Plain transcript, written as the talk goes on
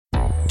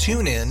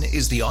TuneIn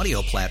is the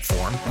audio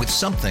platform with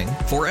something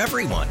for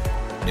everyone.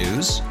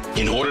 News.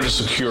 In order to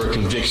secure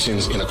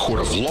convictions in a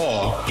court of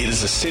law, it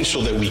is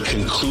essential that we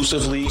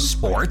conclusively.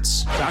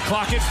 Sports. Shot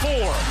clock at 4.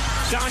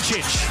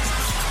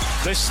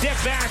 Doncic. The step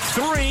back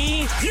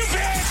 3. You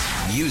bet.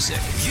 Music.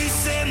 You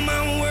set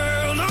my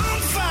world on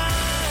fire.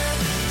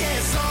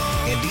 Yes,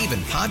 and even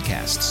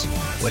podcasts.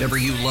 Whatever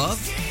you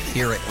love,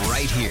 hear it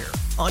right here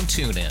on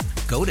TuneIn.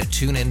 Go to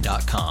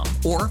TuneIn.com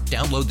or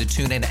download the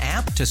TuneIn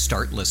app to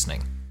start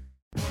listening.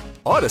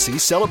 Odyssey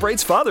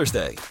celebrates Father's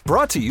Day,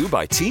 brought to you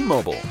by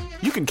T-Mobile.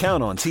 You can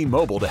count on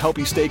T-Mobile to help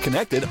you stay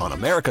connected on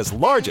America's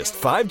largest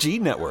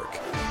 5G network.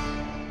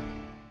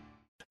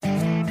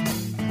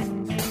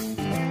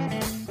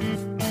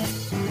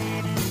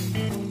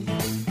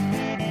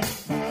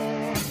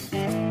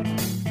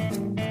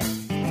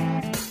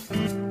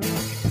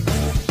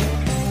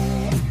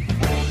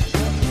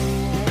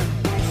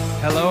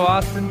 Hello,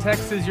 Austin,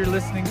 Texas. You're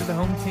listening to the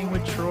Home Team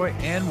with Troy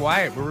and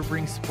Wyatt, where we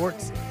bring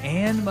sports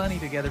and money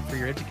together for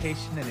your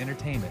education and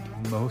entertainment.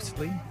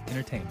 Mostly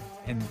entertainment.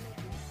 And did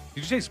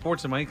you say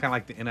sports and money, kind of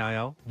like the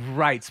NIL?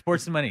 Right,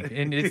 sports and money.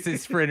 And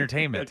it's for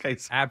entertainment. Okay.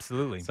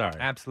 Absolutely. Sorry.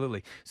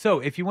 Absolutely. So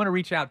if you want to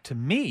reach out to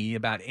me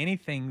about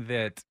anything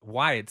that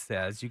Wyatt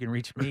says, you can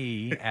reach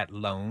me at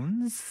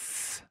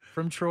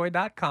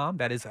loansfromtroy.com.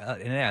 That is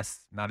an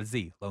S, not a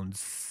Z.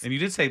 Loans. And you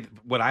did say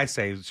what I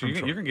say, so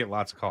you're going to get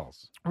lots of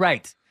calls.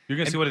 Right. You're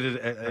going to see what it is,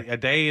 a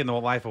day in the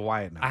life of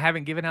Wyatt now. I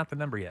haven't given out the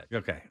number yet.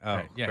 Okay. Oh,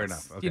 right, yes. Fair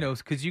enough. Okay. You know,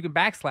 because you can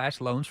backslash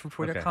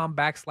loansfromtroy.com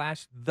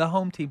backslash the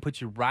home team,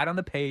 puts you right on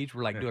the page.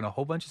 We're doing a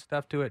whole bunch of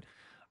stuff to it.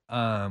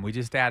 We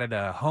just added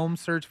a home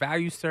search,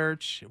 value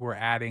search. We're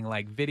adding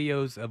like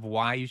videos of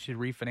why you should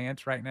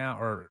refinance right now,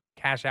 or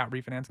cash out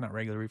refinance, not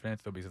regular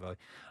refinance. Don't be silly.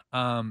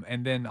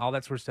 And then all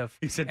that sort of stuff.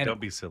 He said, and don't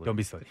be silly. Don't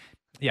be silly.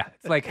 Yeah.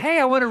 It's like, hey,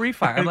 I want to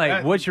refi. I'm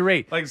like, what's your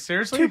rate? Like,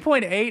 seriously?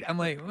 2.8. I'm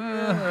like,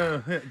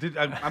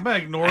 I'm going to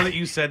ignore that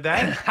you said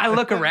that. I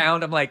look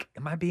around. I'm like,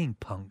 am I being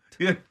punked?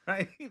 Yeah,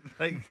 right?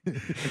 Like,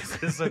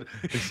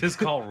 is this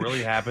call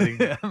really happening?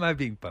 Am I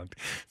being punked?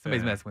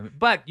 Somebody's messing with me.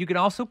 But you can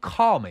also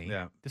call me.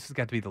 Yeah. This has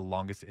got to be the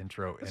longest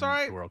intro in all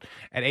right. the world.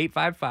 At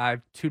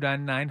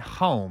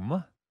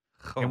 855-299-HOME.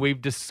 And we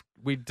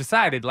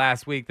decided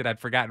last week that I'd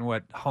forgotten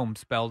what home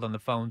spelled on the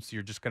phone, so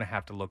you're just going to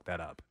have to look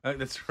that up.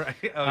 That's right.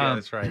 Oh, yeah,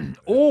 that's right.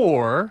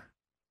 Or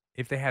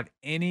if they have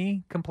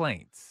any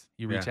complaints,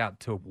 you reach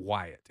out to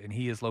Wyatt, and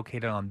he is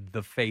located on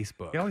the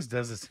Facebook. He always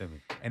does this to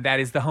me. And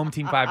that is the Home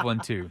Team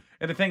 512.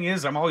 And the thing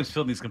is, I'm always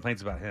fielding these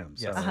complaints about him.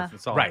 So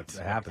it's all Right.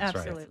 that happens,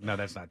 Absolutely. right? No,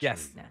 that's not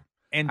Yes. true. No.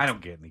 And I don't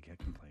get any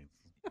complaints.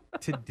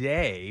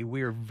 today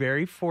we are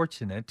very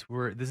fortunate.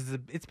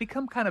 It's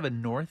become kind of a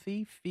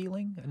northy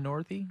feeling,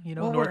 North we're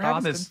having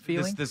Austin this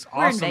feeling. This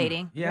We're awesome.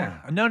 invading. Yeah.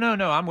 No,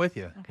 I'm with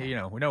you. Okay. You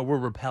know, we're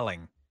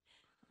repelling.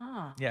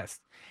 Oh, Yes.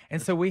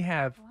 And so we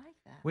have I like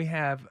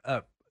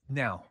that.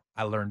 now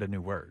I learned a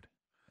new word.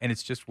 And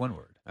it's just one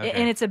word. Okay.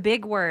 And it's a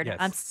big word. Yes.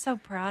 I'm so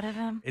proud of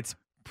him. It's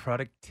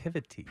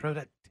productivity.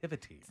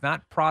 Productivity. It's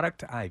not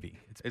product Ivy.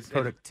 It's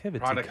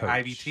productivity Product coach.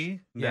 IVT?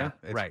 No, Yeah,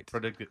 it's right.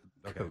 Productive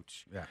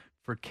Coach. Yeah.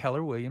 For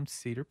Keller Williams,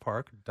 Cedar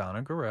Park,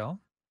 Donna Gorell.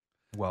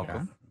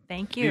 Welcome.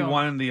 Thank The you.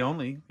 one and the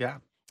only. Yeah.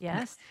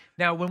 Yes.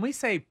 Now, when we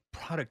say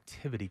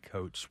productivity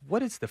coach,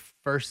 what is the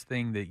first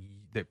thing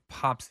that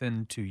pops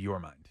into your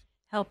mind?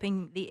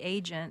 Helping the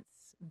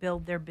agents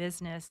build their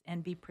business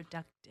and be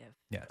productive.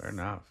 Yes. Fair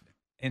enough.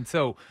 And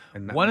so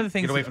And one of the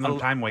things get away that from them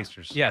time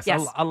wasters. Yes,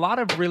 Yes. A lot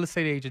of real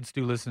estate agents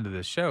do listen to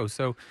this show.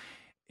 So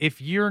if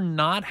you're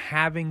not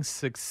having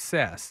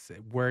success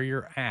where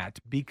you're at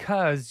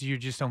because you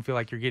just don't feel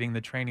like you're getting the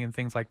training and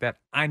things like that,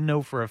 I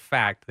know for a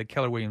fact that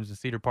Keller Williams in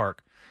Cedar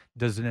Park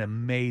does an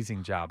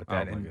amazing job at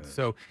that. my And goodness.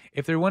 so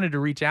if they wanted to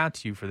reach out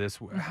to you for this,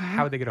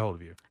 how would they get a hold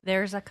of you?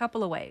 There's a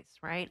couple of ways,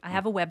 right? I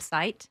have a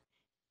website,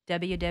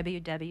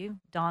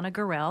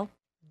 www.donnagarel,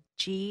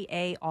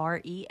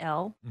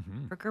 Garel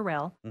for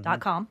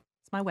Garel.com.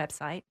 It's my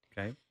website.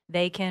 Okay.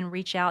 They can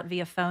reach out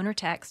via phone or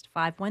text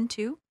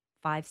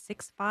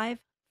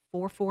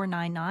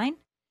 512-565-4499,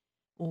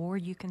 or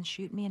you can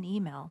shoot me an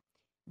email,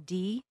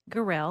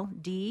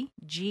 dgarel,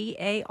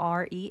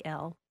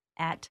 DGAREL,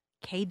 at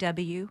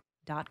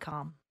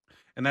kw.com.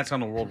 And that's on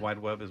the World Wide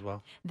Web as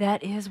well.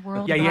 That is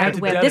World you have Wide to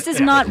Web. do This it. is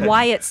not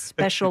Wyatt's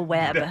special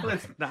web. No,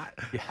 it's not.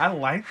 I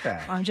like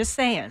that. I'm just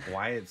saying.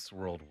 Wyatt's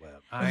World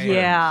Web.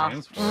 Yeah.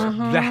 Stands for.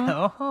 Mhm.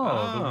 The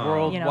Oh.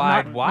 World You know,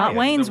 Wide not Wide.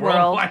 Wayne's The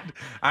World. Wide-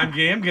 I'm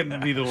getting to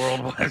be the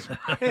worldwide.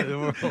 I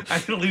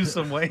can lose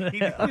some weight. You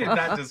did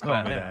not just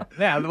call me that.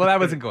 Yeah, well, I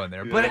wasn't going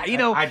there. But,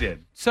 I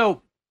did.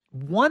 So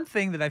one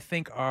thing that I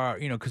think are,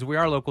 because we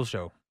are a local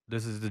show,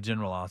 this is the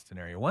general Austin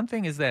area. One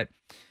thing is that,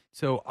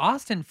 so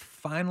Austin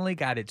finally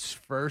got its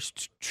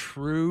first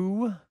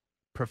true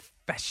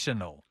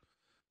professional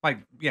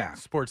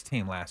sports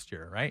team last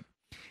year, right?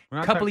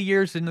 A couple of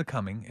years into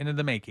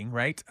the making,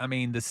 right? I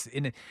mean,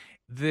 the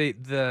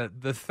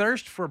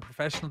thirst for a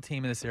professional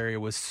team in this area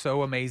was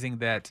so amazing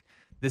that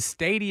the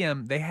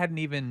stadium, they hadn't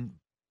even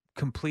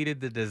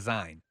completed the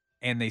design.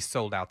 and they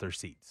sold out their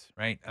seats,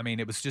 right? I mean,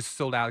 it was just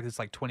sold out. It's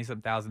like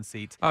 20-some thousand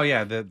seats. Oh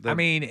yeah, I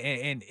mean,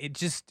 and it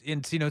just,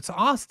 it's, it's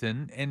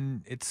Austin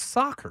and it's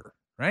soccer,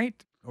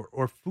 right?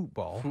 Or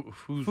football.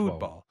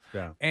 Football.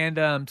 Yeah.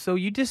 And so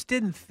you just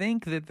didn't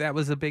think that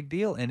was a big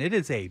deal, and it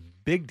is a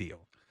big deal.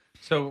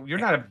 So you're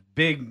not a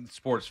big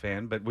sports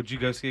fan, but would you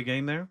go see a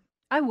game there?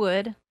 I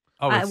would.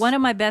 Oh, One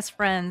of my best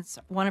friends,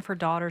 one of her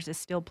daughters is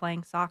still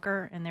playing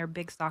soccer, and they're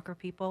big soccer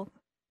people.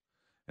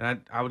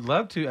 And I would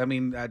love to. I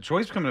mean,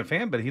 Troy's becoming a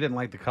fan, but he didn't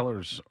like the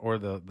colors or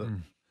the.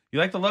 You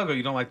like the logo,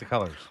 you don't like the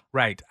colors.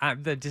 Right.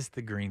 Just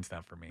the green's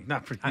not for me.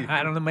 Not for you.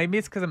 I don't know. Maybe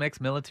it's because I'm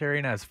ex-military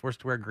and I was forced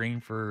to wear green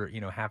for,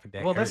 half a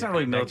day. Well, that's not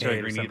really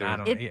military green something.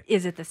 either. I don't know.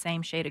 Is it the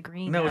same shade of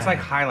green? No, it's like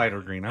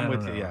highlighter green. I'm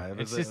with you. Yeah.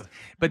 It's just,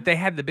 but they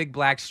had the big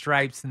black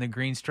stripes and the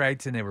green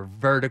stripes, and they were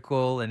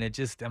vertical, and it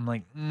just, I'm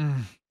like,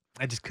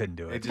 I just couldn't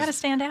do it. It's got to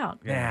stand out.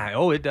 Yeah.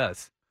 Oh, it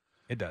does.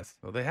 It does.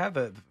 Well, they have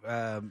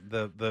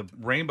the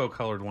rainbow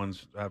colored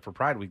ones for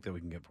Pride Week that we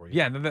can get for you.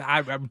 Yeah,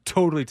 I would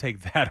totally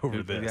take that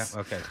over this.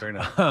 Yeah. Okay. Fair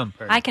enough.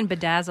 I can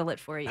bedazzle it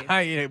for you.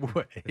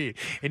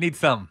 It needs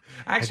some.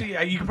 Actually,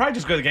 you can probably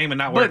just go to the game and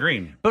not wear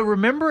green. But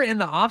remember, in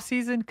the off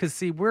season, because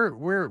see, we're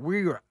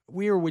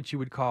what you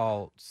would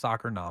call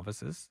soccer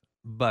novices,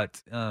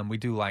 but we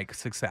do like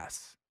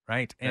success,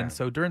 right? And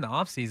so during the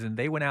off season,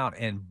 they went out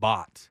and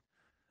bought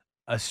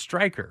a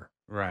striker.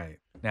 Right.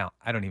 Now,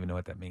 I don't even know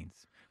what that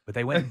means. But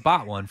they went and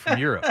bought one from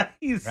Europe,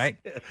 right?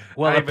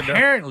 Well, I even know.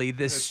 apparently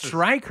this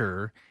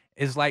striker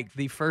is like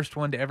the first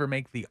one to ever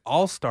make the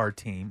All-Star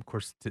team. Of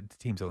course, the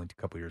team's only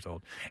a couple years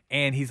old.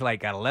 And he's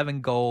like got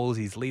 11 goals.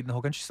 He's leading the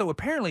whole country. So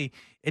apparently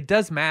it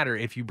does matter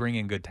if you bring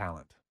in good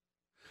talent.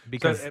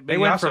 Because they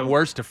went from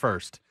worst to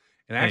first.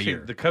 And actually,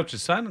 the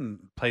coach's son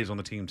plays on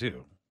the team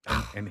too.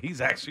 And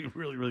he's actually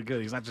really, really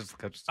good. He's not just the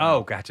coach's son.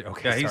 Oh, gotcha.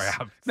 Okay, Yeah,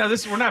 sorry. No,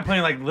 we're not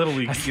playing like Little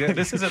League.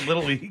 This isn't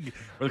Little League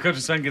where the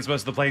coach's son gets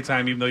most of the play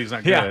time even though he's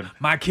not Yeah, good.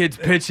 my kid's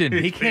pitching.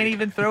 He can't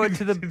even throw it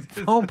to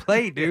the home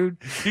plate, dude.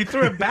 He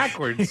threw it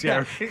backwards.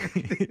 Yeah.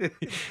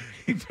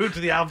 He threw it to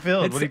the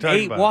outfield. It's what are you talking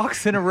 8 about?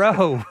 walks in a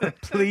row.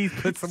 Please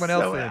put someone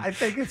else in. I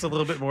think it's a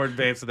little bit more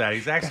advanced than that.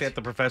 He's actually at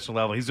the professional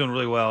level. He's doing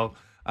really well.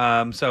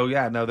 So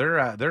yeah, no,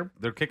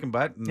 they're kicking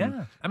butt. And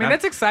Yeah, I mean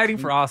that's exciting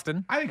for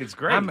Austin. I think it's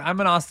great. I'm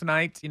an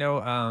Austinite.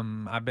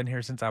 I've been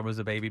here since I was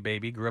a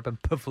baby. Grew up in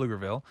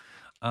Pflugerville,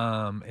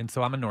 and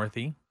so I'm a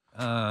Northie.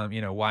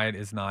 Wyatt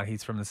is not.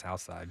 He's from the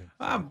South Side.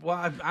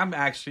 Well, I'm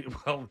actually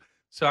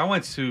So I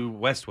went to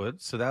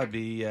Westwood, so that would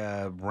be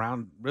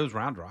Round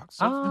Rock.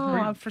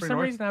 So For some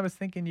reason I was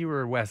thinking you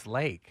were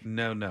Westlake.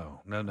 No,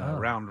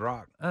 Round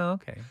Rock. Oh,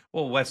 okay.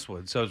 Well,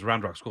 Westwood, so it's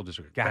Round Rock School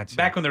District. Gotcha.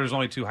 Back when there was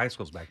only 2 high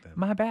schools back then.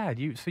 My bad.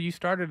 You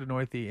started at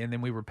Northie, and then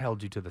we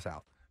repelled you to the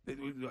South.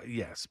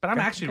 Yes, but I'm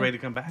actually ready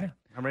to come back.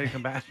 I'm ready to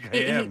come back.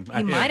 He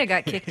might have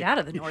got kicked out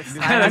of the North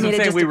Side. I mean,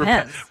 it just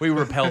depends. we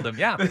repelled him.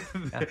 Yeah.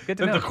 Good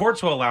to know. The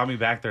courts will allow me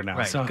back there now.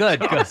 Right. So,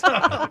 Good. So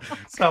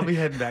I'll be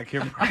heading back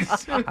here pretty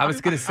soon. I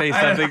was going to say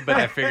something, but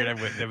I figured I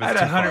wouldn't. It was I had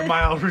too a far.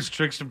 100-mile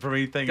restriction from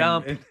anything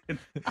in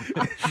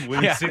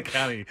Williamson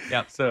County.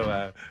 Yep.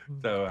 So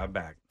I'm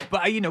back.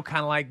 But kind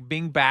of like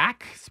being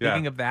back.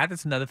 Speaking of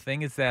that's another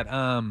thing is that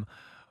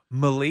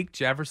Malik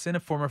Jefferson,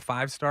 a former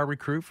 5-star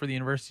recruit for the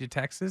University of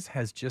Texas,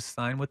 has just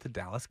signed with the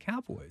Dallas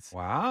Cowboys.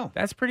 Wow,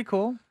 that's pretty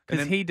cool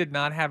because he did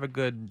not have a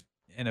good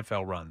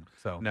NFL run.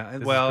 So no,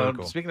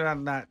 speaking of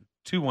not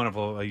too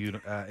wonderful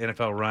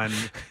NFL run,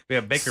 we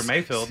have Baker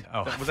Mayfield.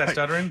 Was that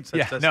stuttering?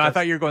 I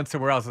thought you were going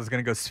somewhere else. I was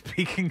going to go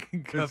speaking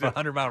of a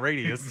 100-mile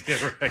radius.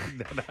 Yeah, right.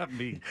 Not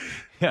me.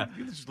 Yeah,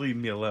 you just leave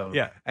me alone.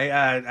 Yeah.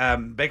 Hey,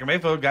 Baker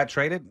Mayfield got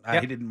traded.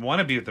 He didn't want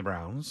to be with the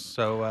Browns,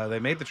 so they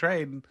made the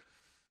trade.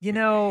 He's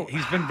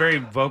been very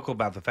vocal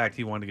about the fact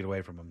he wanted to get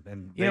away from him.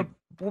 And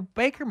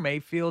Baker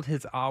Mayfield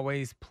has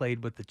always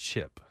played with the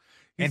chip.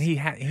 And he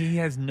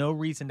has no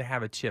reason to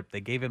have a chip. They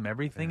gave him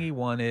everything he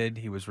wanted.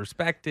 He was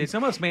respected. He's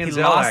almost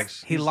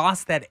Manziel. He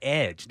lost that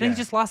edge. Yeah. He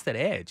just lost that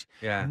edge.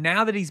 Yeah.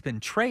 Now that he's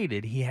been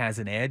traded, he has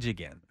an edge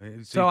again.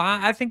 So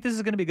I think this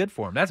is going to be good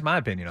for him. That's my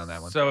opinion on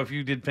that one. So if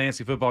you did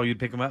fantasy football, you'd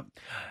pick him up?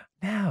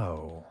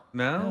 No,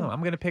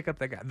 I'm going to pick up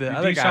the guy. The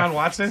other guy, Deshaun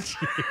Watson.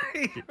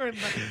 We're going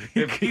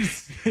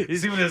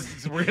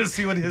to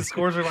see what his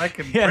scores are like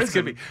in prison. It's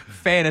going to be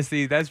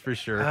fantasy. That's for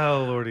sure.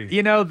 Oh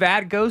lordy!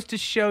 That goes to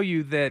show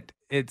you that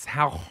it's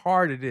how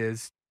hard it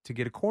is to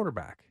get a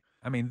quarterback.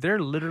 I mean, they're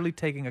literally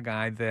taking a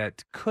guy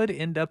that could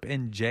end up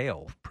in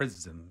jail,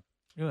 prison.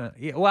 Yeah.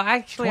 Well,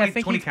 actually, I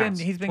think he's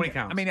been. 20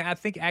 counts. I mean, I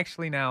think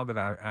actually now that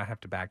I have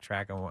to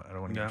backtrack, I don't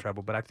want to get in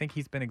trouble, but I think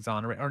he's been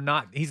exonerated or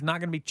not. He's not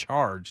going to be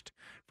charged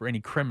for any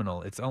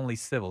criminal. It's only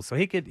civil, so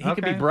he could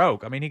be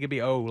broke. I mean, he could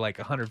be like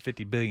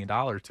 $150 billion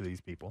to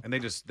these people, and they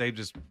just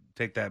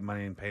take that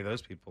money and pay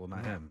those people,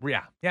 not him.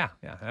 Yeah.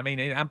 I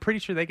mean, I'm pretty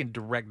sure they can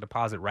direct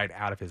deposit right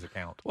out of his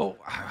account. Well,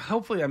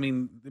 hopefully, I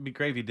mean, it'd be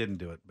great if he didn't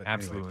do it, but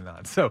absolutely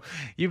not. So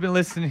you've been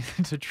listening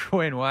to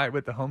Troy and Wyatt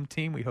with the home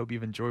team. We hope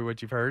you've enjoyed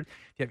what you've heard.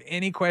 If you have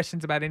any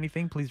questions about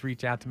anything, please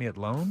reach out to me at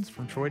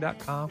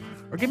loansfromtroy.com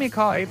or give me a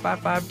call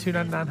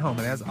 855-299-HOME.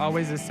 And as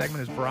always, this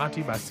segment is brought to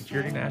you by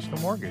Security National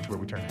Mortgage, where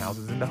we turn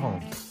houses into into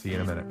homes. See you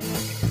in a minute.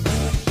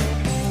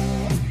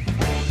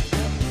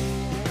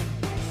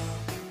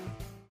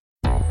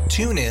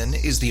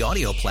 TuneIn is the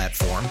audio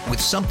platform with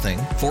something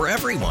for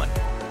everyone.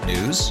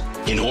 News.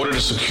 In order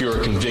to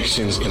secure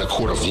convictions in a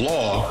court of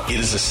law, it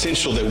is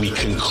essential that we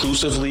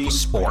conclusively.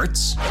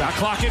 Sports. Shot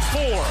clock at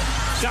 4.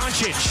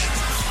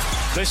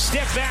 Doncic. The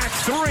step back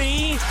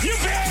 3. You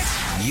bet.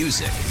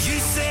 Music. You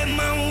set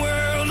my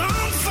world on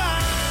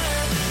fire.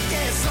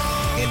 Yes,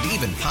 and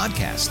even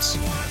podcasts.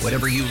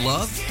 Whatever you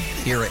love,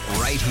 hear it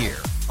right here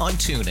on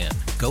TuneIn.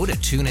 Go to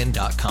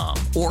TuneIn.com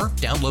or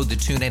download the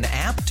TuneIn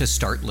app to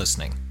start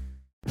listening.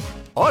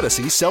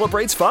 Odyssey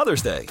celebrates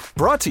Father's Day,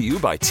 brought to you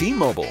by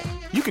T-Mobile.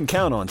 You can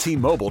count on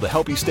T-Mobile to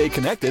help you stay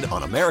connected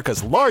on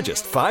America's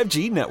largest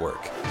 5G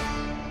network.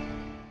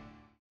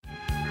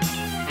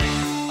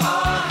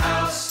 our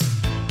house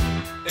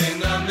in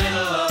the middle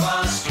of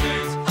our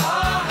street.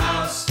 Our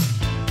house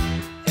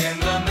in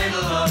the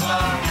middle of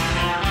our.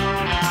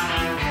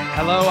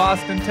 Hello,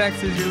 Austin,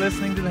 Texas. You're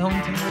listening to the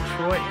home team with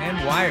Troy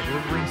and Wyatt.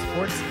 We're bringing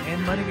sports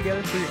and money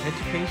together for your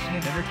education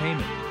and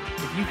entertainment.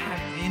 If you have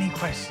any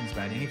questions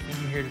about anything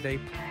you hear today,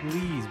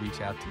 please reach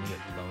out to me at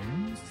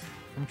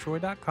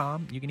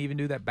loansfromtroy.com. You can even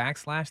do that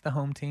 / the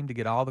home team to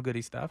get all the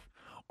goody stuff.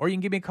 Or you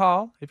can give me a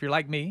call if you're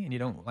like me and you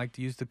don't like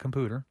to use the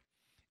computer.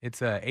 It's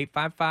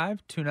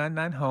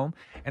 855-299-HOME.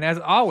 And as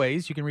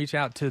always, you can reach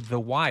out to The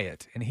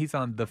Wyatt, and he's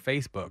on the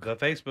Facebook. The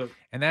Facebook.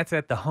 And that's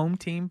at the Home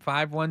Team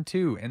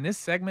 512. And this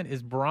segment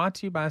is brought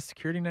to you by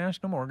Security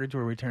National Mortgage,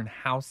 where we turn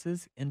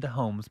houses into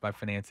homes by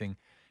financing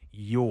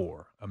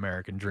your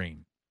American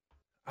dream.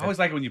 I always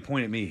like it when you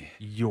point at me.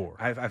 Your.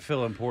 I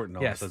feel important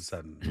all Yes. of a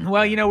sudden.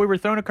 Well, you know, we were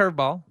throwing a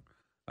curveball.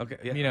 Okay.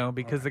 Yeah. You know,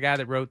 because the guy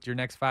that wrote Your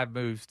Next 5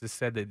 Moves just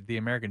said that the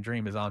American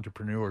dream is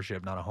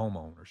entrepreneurship, not a home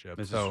ownership.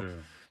 This is true.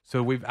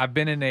 So I've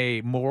been in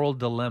a moral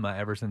dilemma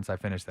ever since I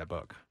finished that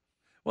book.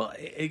 Well,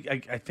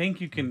 I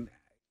think you can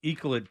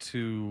equal it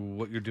to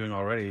what you're doing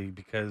already,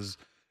 because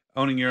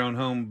owning your own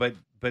home, but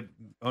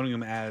owning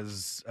them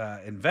as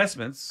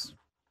investments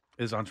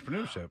is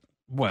entrepreneurship.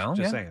 Well,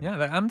 Just yeah, saying. yeah.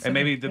 I'm saying, And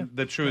maybe yeah.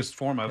 the truest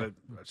form of it,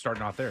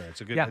 starting off there.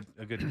 It's a good. Yeah.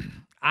 A good.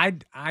 I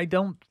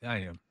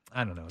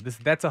don't know.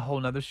 That's a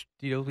whole nother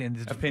deal. And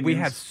we Opinions.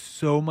 have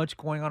so much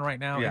going on right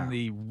now Yeah. in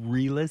the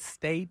real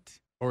estate,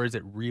 or is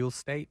it real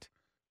estate?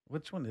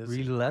 Which one is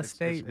Real it?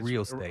 estate?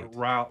 Real estate.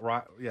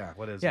 Yeah.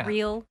 What is Yeah. it?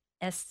 Real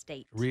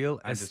estate.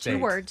 Real I just- estate. Two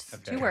words.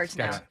 Okay. Two words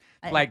Gotcha.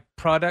 now. Like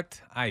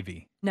product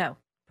ivy. No.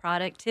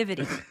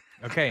 Productivity.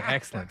 Okay,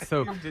 excellent.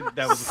 So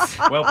That was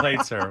well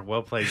played, sir.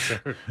 Well played,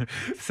 sir.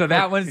 So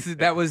that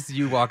was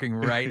you walking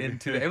right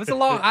into it. It was a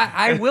long.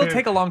 I will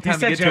take a long time to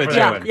set get you to up it. for Joe.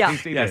 that one. Yeah.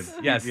 He Yes,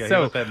 did. yes. Yeah, So-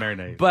 he let that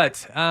marinate.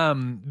 But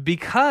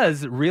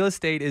because real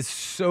estate is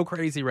so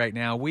crazy right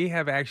now, we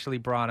have actually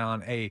brought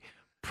on a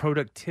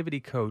productivity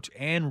coach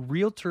and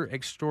realtor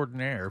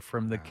extraordinaire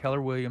from the Keller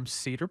Williams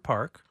Cedar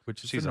Park,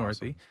 which is She's the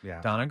awesome. Northie.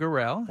 Yeah. Donna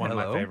Garrell. One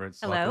hello. of my favorites.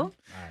 Hello. Welcome.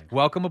 Hi.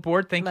 Welcome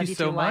aboard. Thank Love you you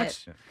so too,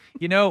 much. Wyatt.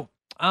 You know,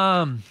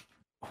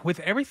 with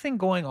everything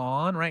going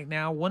on right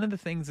now, one of the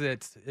things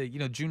that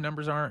June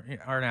numbers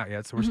aren't out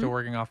yet, so we're still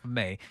working off of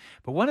May.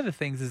 But one of the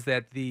things is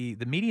that the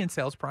median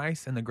sales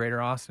price in the Greater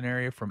Austin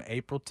area from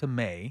April to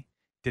May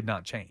did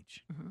not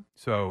change.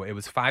 So it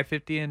was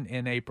 $550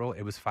 in April.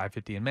 It was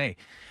 $550 in May.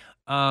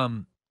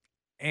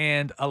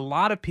 And a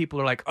lot of people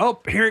are like, "Oh,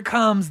 here it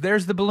comes!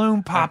 There's the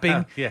balloon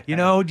popping." Yeah. You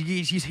know,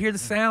 you hear the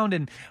sound,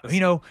 and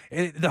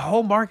the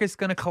whole market's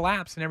going to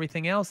collapse and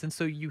everything else. And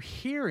so you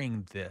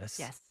hearing this,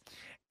 Yes.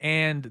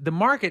 and the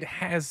market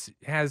has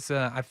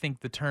I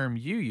think the term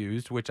you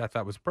used, which I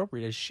thought was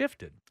appropriate, has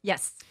shifted.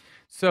 Yes.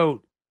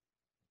 So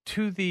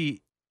to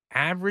the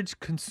average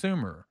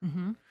consumer,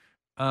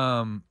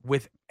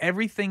 with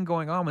everything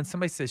going on, when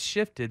somebody says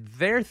shifted,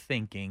 they're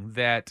thinking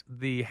that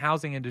the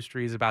housing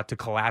industry is about to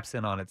collapse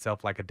in on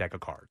itself like a deck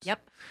of cards.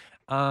 Yep.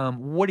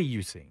 What are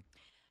you seeing?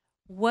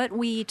 What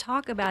we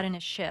talk about in a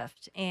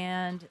shift,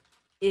 and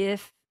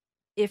if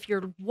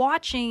you're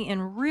watching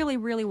and really,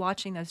 really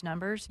watching those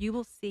numbers, you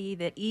will see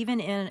that even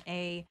in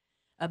a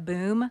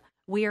boom,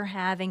 we are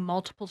having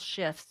multiple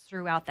shifts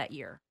throughout that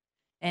year.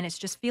 And it's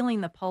just feeling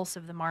the pulse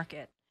of the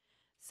market.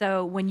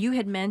 So when you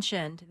had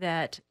mentioned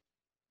that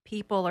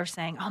people are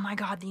saying, "Oh my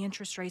God, the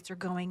interest rates are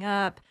going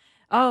up."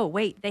 Oh,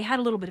 wait, they had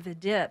a little bit of a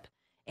dip.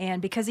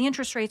 And because the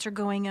interest rates are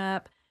going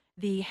up,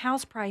 the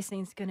house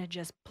pricing is going to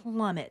just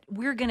plummet.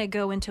 We're going to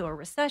go into a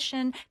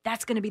recession.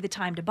 That's going to be the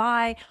time to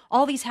buy.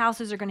 All these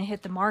houses are going to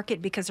hit the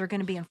market because they're going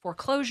to be in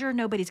foreclosure.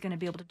 Nobody's going to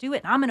be able to do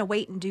it. And I'm going to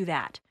wait and do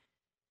that.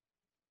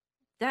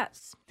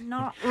 That's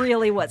not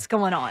really what's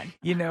going on.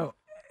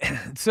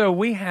 So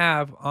we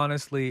have,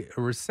 honestly,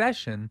 a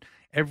recession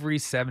every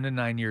 7 to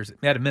 9 years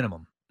at a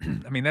minimum.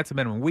 I mean, that's a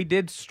minimum. We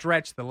did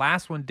stretch. The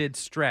last one did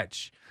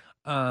stretch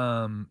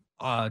to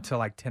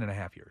like 10 and a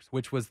half years,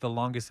 which was the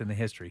longest in the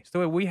history.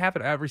 So we have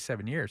it every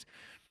 7 years.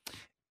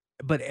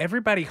 but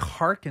everybody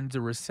harkens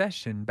a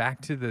recession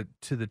back to the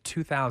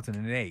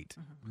 2008.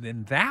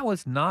 And that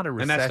was not a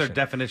recession. And that's their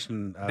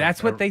definition.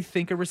 That's what they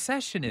think a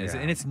recession is,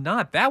 Yeah. and it's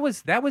not. That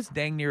was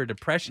dang near a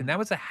depression. That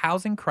was a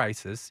housing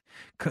crisis,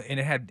 and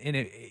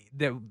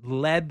that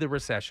led the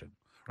recession.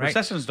 Right?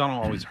 Recessions don't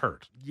always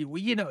hurt.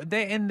 You know,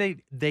 they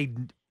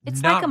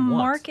It's not like a once.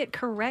 market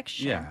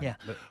correction. Yeah.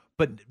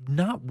 But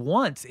not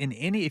once in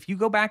any, if you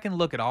go back and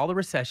look at all the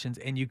recessions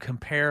and you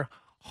compare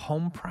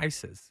home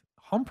prices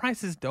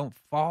don't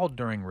fall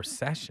during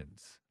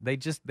recessions. They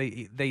just,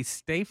 they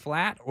stay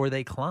flat or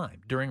they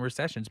climb during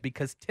recessions,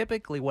 because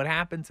typically what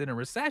happens in a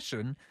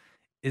recession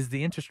is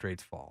the interest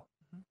rates fall.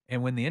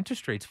 And when the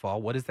interest rates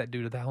fall, what does that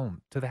do to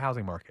the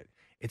housing market?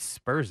 It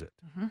spurs it,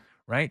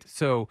 right?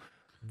 So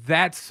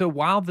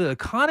while the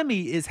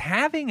economy is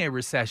having a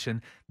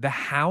recession, the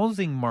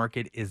housing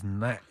market is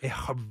not. It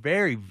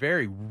very,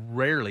 very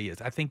rarely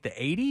is. I think the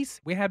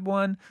 80s we had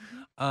one.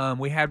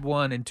 We had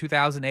one in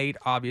 2008,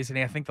 obviously.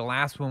 And I think the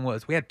last one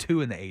we had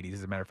two in the 80s,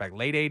 as a matter of fact,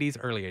 late 80s,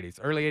 early 80s.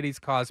 Early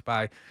 80s caused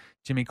by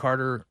Jimmy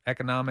Carter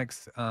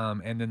economics,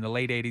 and then the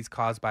late 80s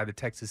caused by the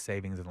Texas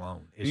savings and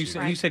loan You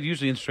issue. said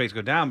usually interest rates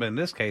go down, but in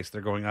this case,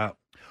 they're going up.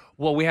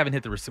 Well, we haven't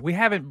hit the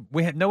recession.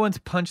 No one's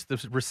punched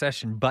the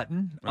recession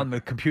button on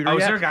the computer Oh,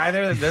 yet. is there a guy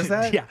there that does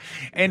that? Yeah,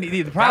 and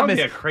the That problem would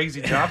be is a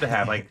crazy job to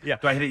have. Like, Yeah.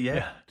 do I hit it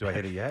yet? Do I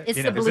hit it yet? It's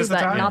You the know, blue is this the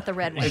button, time? not the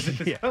red one.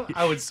 Is it-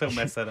 I would so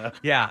mess that up.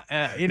 Yeah,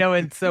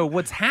 and so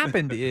what's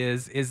happened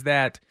is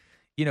that,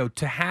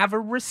 to have a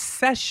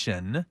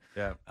recession,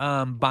 Yeah.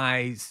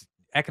 by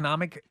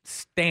economic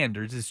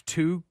standards, is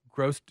two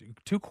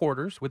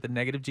quarters with a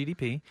negative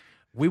GDP.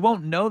 We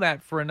won't know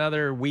that for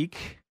another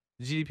week.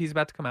 The GDP is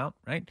about to come out,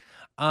 right?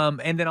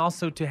 And then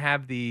also to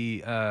have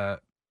the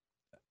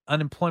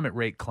unemployment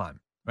rate climb,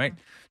 right?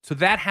 So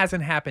that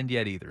hasn't happened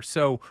yet either.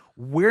 So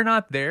we're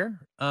not there,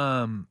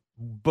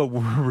 but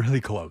we're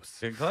really close.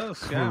 Getting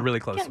close. We're Yeah. really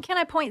close. Can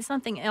I point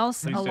something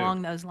else Please do.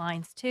 along those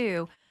lines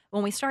too?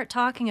 When we start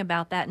talking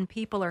about that and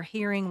people are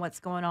hearing what's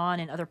going on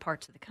in other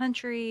parts of the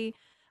country,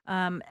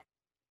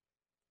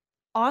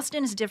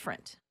 Austin is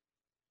different.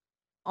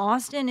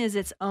 Austin is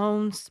its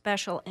own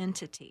special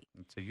entity.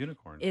 It's a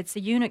unicorn. It's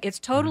It's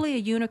totally a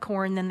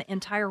unicorn than the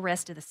entire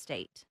rest of the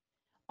state.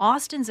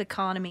 Austin's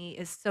economy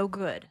is so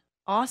good.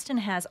 Austin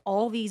has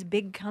all these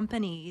big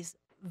companies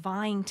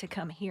vying to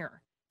come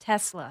here.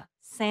 Tesla,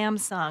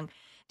 Samsung.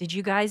 Did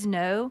you guys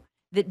know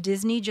that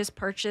Disney just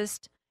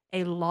purchased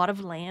a lot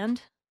of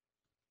land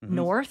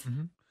north?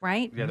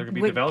 Right? Yeah, they're going to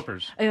be With-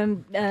 developers.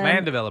 Land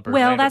developers.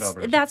 Well, Land that's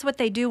developers. that's what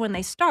they do when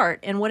they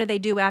start. And what do they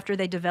do after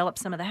they develop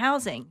some of the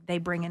housing? They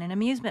bring in an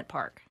amusement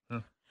park.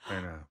 Fair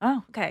enough.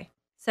 Oh, okay.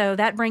 So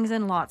that brings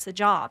in lots of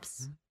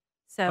jobs.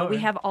 So Oh, we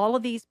yeah. have all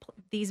of these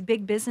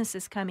big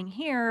businesses coming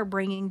here,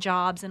 bringing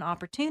jobs and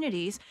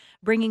opportunities,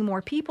 bringing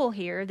more people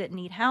here that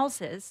need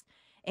houses.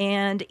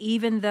 And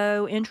even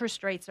though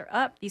interest rates are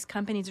up, these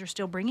companies are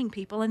still bringing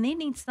people, and they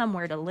need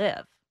somewhere to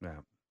live. Yeah.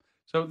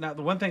 So now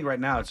the one thing right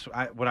now,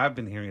 what I've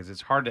been hearing is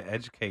it's hard to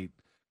educate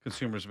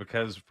consumers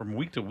because from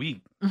week to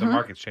week the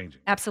market's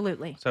changing.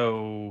 Absolutely.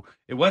 So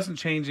it wasn't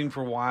changing for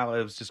a while;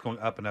 it was just going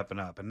up and up and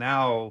up, and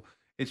now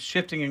it's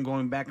shifting and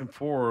going back and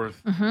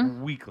forth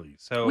weekly.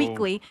 So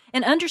Weekly.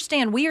 And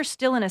understand, we are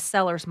still in a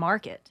seller's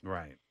market.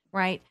 right?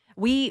 Right.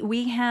 We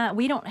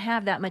don't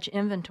have that much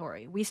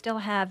inventory. We still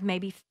have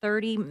maybe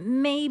 30,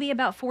 maybe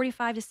about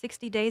 45 to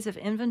 60 days of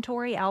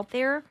inventory out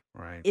there,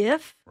 Right.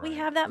 if we Right.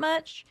 have that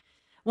much.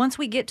 Once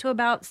we get to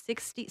about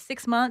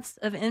 6 months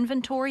of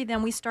inventory,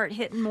 then we start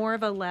hitting more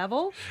of a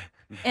level.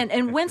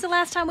 And when's the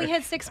last time we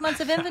had 6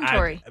 months of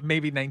inventory?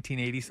 Maybe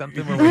 1980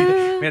 something when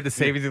we had the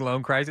savings and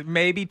loan crisis.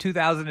 Maybe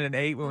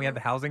 2008 when we had the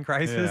housing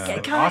crisis. Yeah.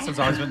 kinda- Austin's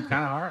always been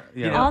kind of hard.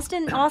 Yeah.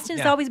 Austin's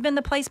Yeah. always been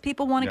the place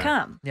people want to Yeah.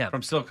 come. Yeah.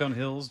 From Silicon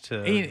Hills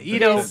to You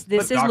know,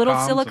 This is little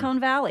dot-coms Silicon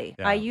Valley.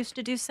 Yeah. I used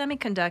to do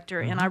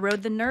semiconductor, and I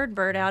rode the Nerd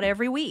Bird out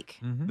every week.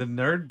 the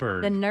Nerd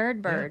Bird. The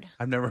Nerd Bird.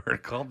 I've never heard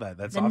it called that.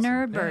 That's The awesome.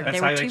 Nerd Bird. That's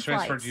They how were they 2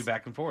 transferred flights. you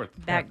back and forth.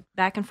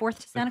 Back and forth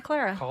to Santa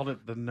Clara. Called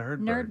it the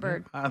Nerd Bird. Nerd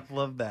Bird. I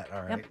love that.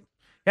 All right.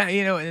 Yeah,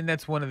 and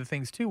that's one of the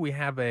things too. We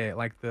have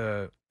like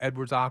the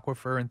Edwards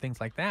Aquifer and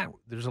things like that.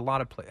 There's a lot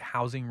of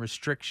housing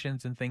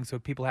restrictions and things, so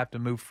people have to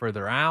move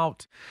further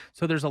out.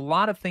 So there's a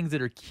lot of things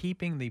that are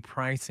keeping the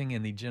pricing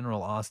in the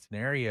general Austin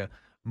area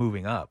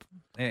moving up,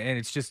 and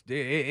it's just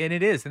and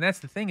it is, and that's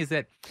the thing, is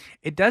that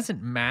it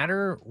doesn't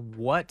matter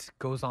what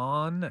goes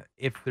on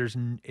if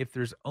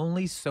there's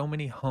only so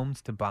many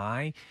homes to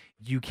buy.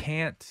 You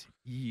can't,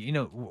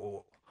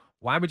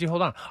 why would you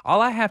hold on? All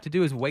I have to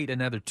do is wait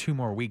another 2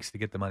 more weeks to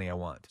get the money I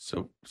want.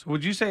 So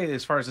would you say,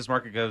 as far as this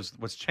market goes,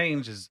 what's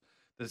changed is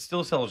that it's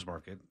still a seller's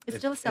market? It's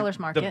still a seller's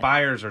The market.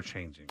 buyers are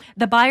changing.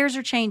 The buyers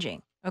are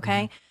changing,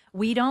 okay?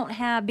 We don't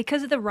have,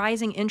 because of the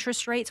rising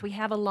interest rates, we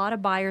have a lot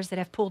of buyers that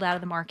have pulled out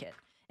of the market.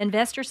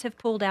 Investors have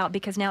pulled out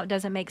because now it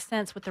doesn't make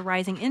sense with the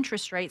rising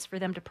interest rates for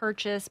them to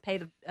purchase, pay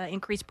the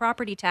increased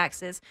property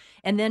taxes,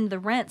 and then the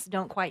rents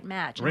don't quite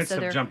match. And Rents so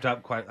have they're- jumped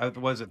up quite.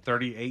 Was it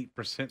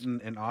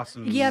 38% in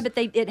Austin? Yeah, but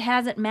it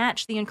hasn't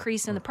matched the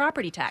increase in the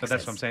property So taxes.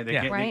 that's what I'm saying. They,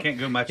 Yeah. can't, Right? they can't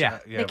go much. Yeah.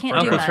 They can't do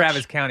Uncle much.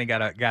 Travis County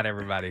got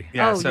everybody.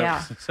 Oh so,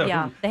 yeah, so-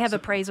 yeah. They have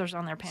appraisers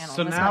on their panel.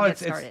 So Let's now not get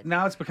it's started.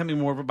 now it's becoming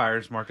more of a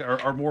buyer's market,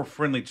 or more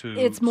friendly to.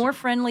 It's more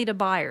friendly to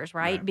buyers,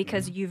 right? Right.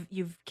 Because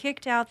you've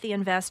kicked out the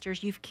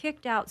investors, you've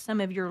kicked out some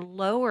of your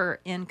lower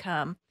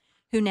income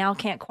who now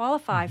can't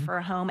qualify for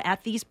a home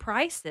at these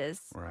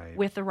prices Right.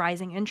 with the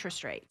rising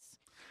interest rates.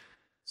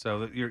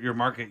 So your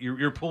market,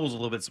 your pool's a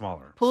little bit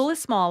smaller. Pool is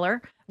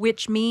smaller,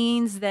 which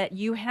means that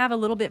you have a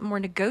little bit more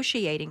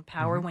negotiating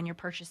power when you're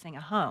purchasing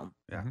a home.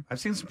 Yeah, I've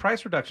seen some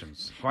price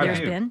reductions. Quite a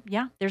few.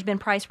 There's been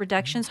price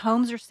reductions.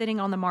 Homes are sitting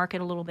on the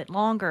market a little bit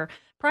longer.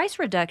 Price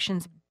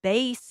reductions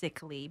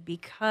basically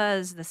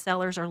because the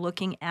sellers are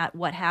looking at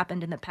what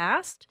happened in the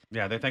past.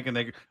 Yeah, they're thinking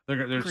they're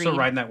still Greed.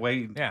 riding that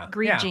wave. Yeah.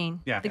 Greed yeah. gene.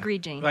 Yeah, The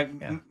greed gene. Like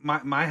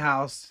my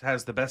house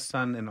has the best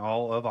sun in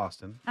all of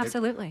Austin.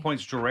 Absolutely. It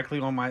points directly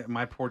on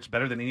my porch,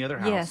 better than any other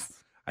house. Yes.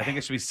 I think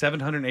it should be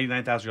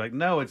 $789,000. You're like,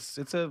 no, it's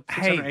a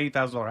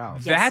 $680,000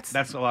 house. Yes.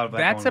 That's a lot of that.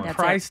 That's a going on.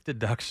 price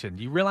deduction.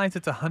 You realize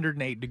it's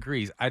 108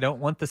 degrees. I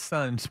don't want the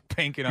sun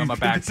spanking on my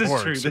back This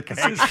porch. is true. okay?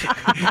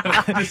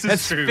 This is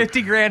That's true.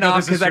 50 grand No, off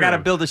this is because I got to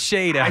true. build a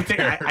shade out I think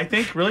there. I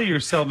think really your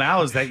sell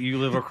now is that you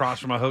live across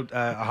from a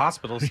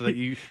hospital so that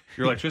your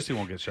electricity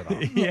won't get shut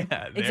off. yeah,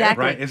 there-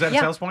 Exactly. Right? Is that a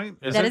Yeah. sales point?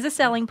 That is a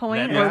selling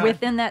point. That- We're yeah.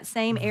 within that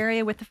same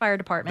area with the fire The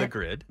department.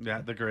 grid.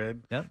 Yeah, the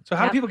grid. Yep. So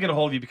how Yep. do people get a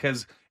hold of you?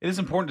 Because it is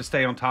important to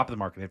stay on top of the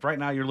market. If right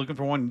now you're looking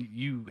for one,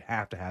 you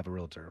have to have a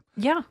realtor.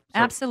 Yeah,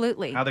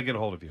 absolutely. How they get a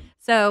hold of you?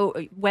 So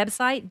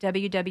website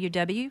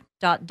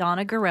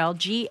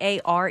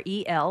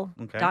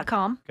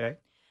www.donnagarel.com. Okay.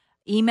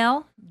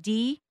 Email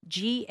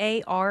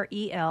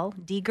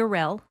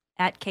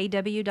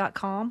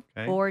dgarel@kw.com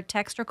Okay. or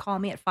text or call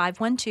me at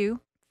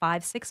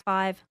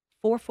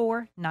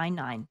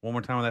 512-565-4499. One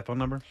more time on that phone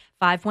number.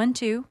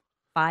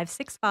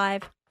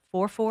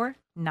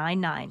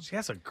 512-565-4499. She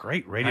has a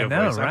great radio I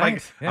know, voice.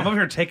 right? Yeah. I'm over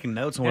here taking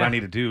notes on what Yeah. I need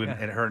to do and, Yeah.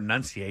 and her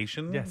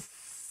enunciation. Yes.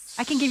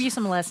 I can give you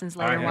some lessons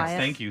All later, right, yes, Wyatt.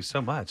 thank you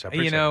so much. I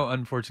appreciate You know,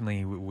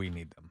 unfortunately, we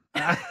need them.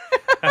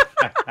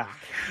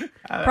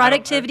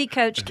 Productivity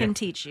coach can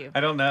teach you.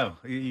 I don't know.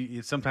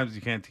 Sometimes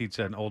you can't teach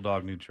an old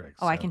dog new tricks.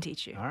 Oh, I so. can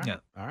teach you. All right. Yeah.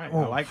 All right.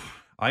 Oh.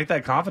 I like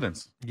that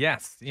confidence.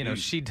 Yes, you know,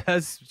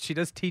 Jeez. she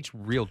does teach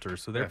realtors,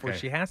 so therefore Okay.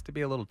 she has to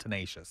be a little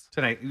tenacious.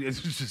 Tonight,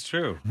 it's just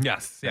true.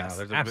 Yes, Yeah, yes,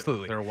 there's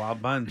absolutely. They're a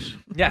wild bunch.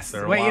 Yes.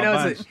 They're a Well, you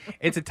wild know, bunch.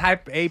 it's a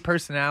type A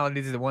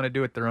personalities that want to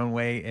do it their own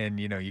way, and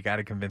you know, you got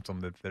to convince them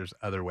that there's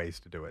other ways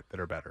to do it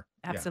that are better.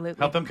 Yeah. Absolutely.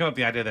 Help them come up with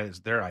the idea that it's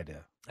their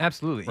idea.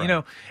 Absolutely. Right. You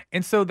know,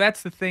 and so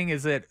that's the thing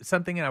is that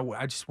something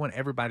I just want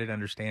everybody to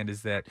understand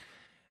is that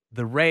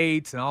the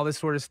rates and all this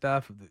sort of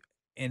stuff,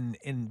 and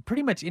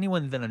pretty much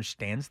anyone that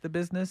understands the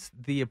business,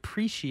 the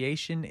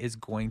appreciation is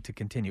going to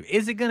continue.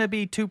 Is it going to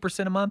be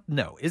 2% a month?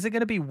 No. Is it going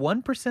to be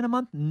 1% a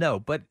month? No.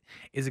 But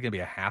is it going to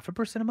be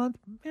 0.5% a month?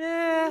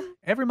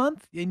 Every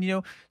month. And you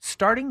know,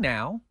 starting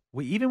now,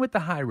 even with the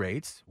high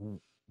rates,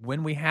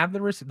 when we have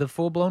the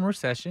full-blown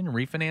recession,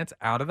 refinance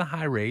out of the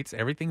high rates,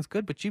 everything's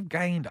good, but you've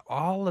gained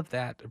all of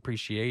that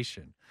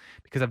appreciation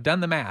because I've done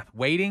the math.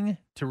 Waiting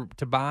to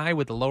buy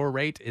with a lower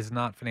rate is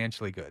not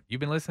financially good. You've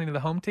been listening to the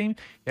Home Team. If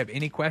you have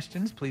any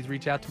questions, please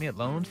reach out to me at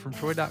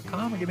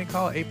loansfromtroy.com or give me a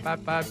call at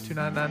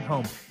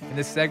 855-299-HOME. And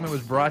this segment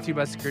was brought to you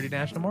by Security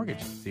National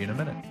Mortgage. See you in a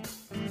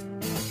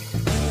minute.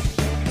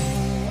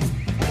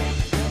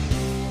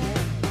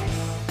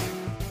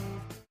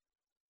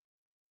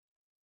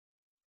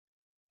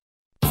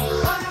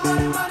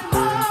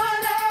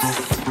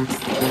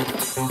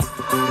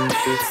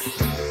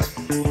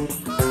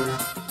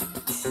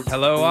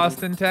 Hello,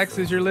 Austin,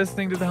 Texas. You're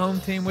listening to the Home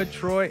Team with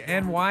Troy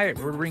and Wyatt.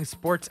 We're bringing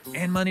sports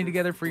and money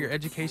together for your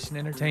education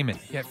and entertainment.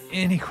 If you have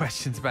any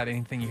questions about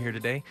anything you hear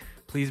today,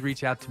 please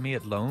reach out to me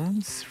at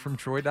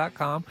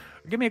loansfromtroy.com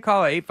or give me a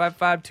call at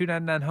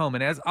 855-299-HOME.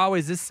 And as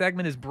always, this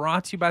segment is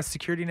brought to you by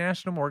Security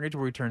National Mortgage,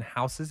 where we turn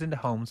houses into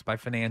homes by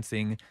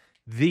financing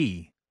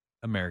the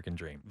American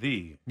dream.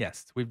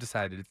 Yes, we've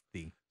decided it's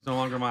the. It's no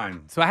longer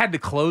mine. So I had to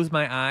close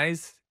my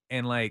eyes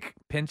and like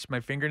pinch my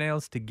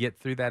fingernails to get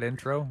through that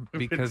intro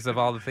because of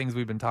all the things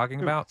we've been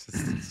talking about.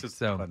 It's just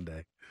So- a fun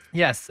day.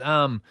 Yes,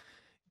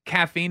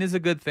 caffeine is a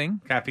good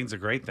thing. Caffeine's a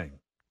great thing.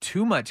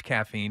 Too much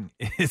caffeine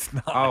is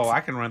not. Oh,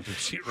 I can run through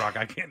sheetrock.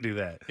 I can't do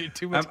that.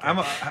 Too much.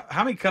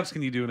 How many cups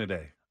can you do in a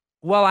day?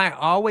 Well, I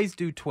always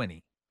do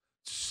 20.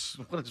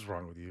 What is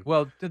wrong with you?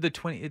 Well, the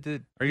 20.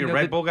 Are you a know,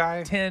 Red the Bull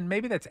guy? 10,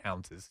 maybe that's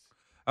ounces.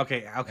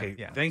 Okay.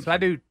 Yeah. Thank so you. I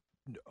do.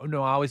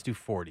 No, I always do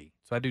 40.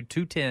 So I do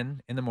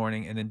 210 in the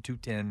morning and then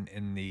 210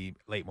 in the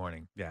late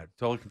morning. Yeah,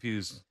 totally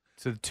confused.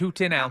 So 2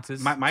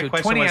 10-ounces. My so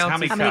question 20 was ounces. how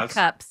many How many cups?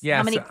 cups? Yeah,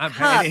 How many so I'm-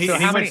 cups? And he So how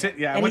went many- to-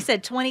 yeah, I and he went-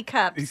 said 20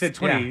 cups. He said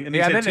 20, and he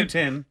Yeah, said then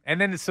 210.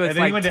 And then so And it's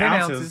then he like went to 10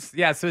 ounces. ounces.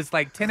 Yeah, so it's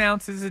like 10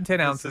 ounces and 10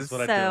 This ounces. is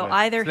what I So did with.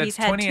 either So that's he's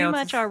had 20 too much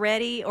ounces.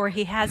 already or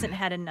he hasn't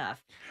had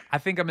enough. I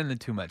think I'm in the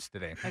too much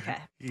today. Okay.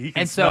 He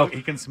can And so- smell.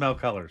 He can smell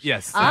colors.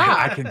 Yes.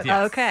 Ah, I can.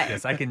 Yes, okay.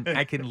 Yes, I can.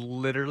 I can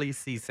literally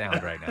see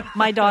sound right now.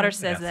 My daughter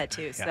says Yes. that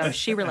too, so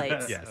she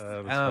relates. Yes.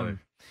 that's funny.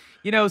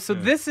 So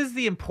this is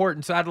the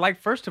important. So I'd like,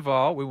 first of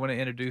all, we want to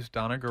introduce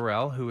Donna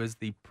Gorell, who is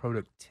the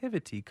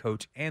productivity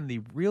coach and the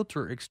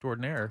realtor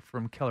extraordinaire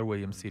from Keller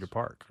Williams Cedar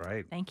Park.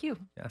 Right. Thank you.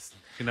 Yes.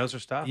 She knows her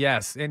stuff.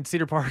 Yes. And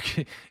Cedar Park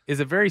is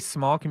a very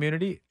small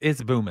community.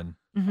 It's booming.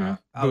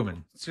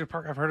 Booming. Cedar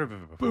Park. I've heard of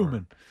it before.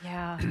 Booming.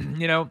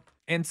 Yeah.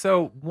 And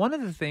so one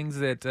of the things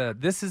that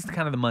this is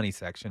kind of the money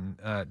section,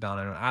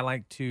 Donna. And I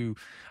like to.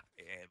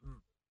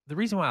 The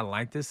reason why I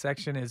like this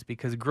section is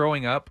because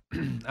growing up,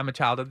 I'm a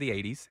child of the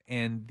 80s,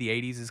 and the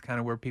 80s is kind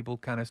of where people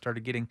kind of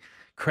started getting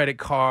credit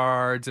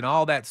cards and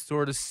all that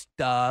sort of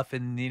stuff.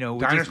 And, we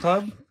Diners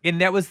Club.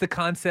 and that was the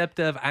concept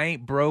of I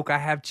ain't broke, I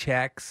have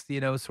checks,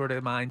 sort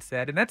of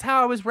mindset. And that's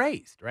how I was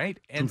raised, right?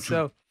 And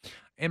so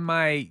in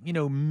my,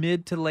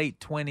 mid to late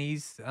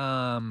 20s,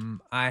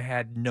 I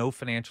had no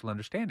financial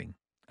understanding.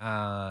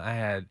 I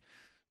had,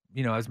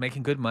 I was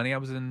making good money. I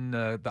was in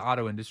the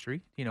auto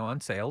industry,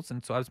 on sales.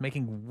 And so I was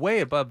making way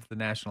above the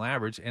national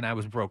average, and I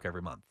was broke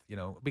every month,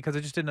 because I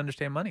just didn't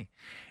understand money.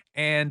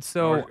 And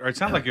so, Or it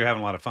sounds like you're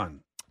having a lot of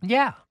fun.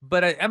 yeah,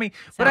 but I mean,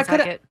 but Sounds I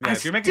like could it. Yeah,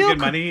 if you're making good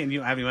money and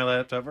you have any money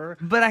left over,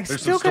 But I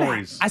there's still some could.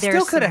 stories. I still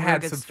There's could have some real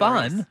had good some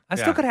stories. fun. I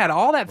Yeah. still could have had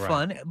all that Right.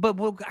 fun. But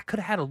I could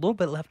have had a little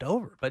bit left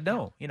over. But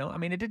no, I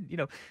mean, it didn't.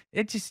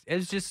 I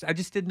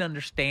just didn't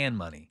understand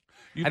money.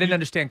 I didn't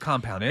understand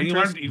compound And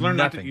interest. you learn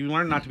not to nothing. you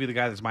learn not to be the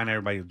guy that's buying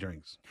everybody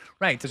drinks.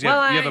 Right. Because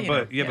Well, you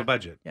have yeah. a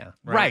budget. Yeah.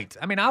 Right. Right.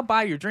 I mean, I'll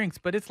buy your drinks,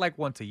 but it's like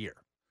once a year.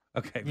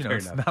 Okay, You know, fair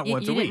it's enough. not You,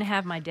 once you a week. didn't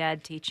have my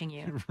dad teaching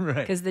you. Right.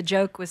 Because the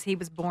joke was he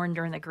was born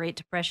during the Great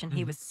Depression.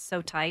 He was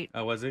so tight.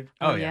 Oh, was he?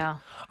 Oh, yeah.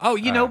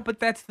 Oh, but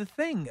that's the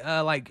thing.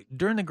 Like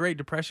during the Great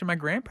Depression, my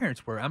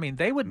grandparents were. I mean,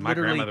 they would My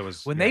literally grandmother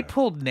was- when yeah. they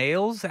pulled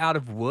nails out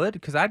of wood,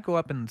 because I'd go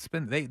up and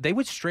spend. They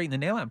would straighten the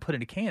nail out and put it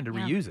in a can to Yeah.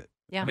 reuse it.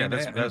 Yeah. Yeah,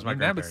 that was my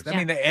grandparents. I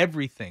mean,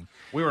 everything.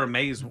 We were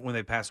amazed when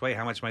they passed away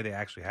how much money they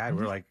actually had. We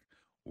were like,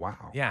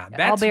 wow. Yeah, All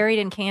that's buried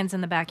in cans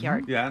in the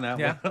backyard. Yeah, no.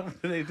 Yeah.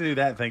 They do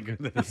that, thank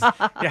goodness.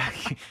 yeah,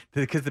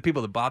 because the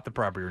people that bought the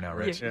property are now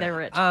rich. They're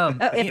rich. Um,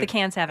 If the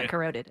cans haven't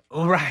corroded.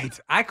 Right.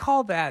 I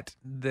call that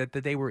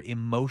they were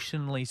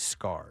emotionally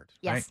scarred.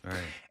 Yes. Right?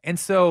 Right. And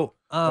so,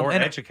 Or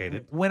and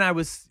educated. When I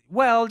was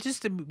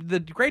just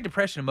the Great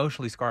Depression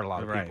emotionally scarred a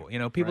lot of Right,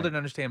 people. People right. didn't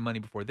understand money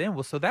before then.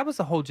 Well, so that was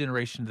the whole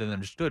generation that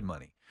understood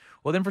money.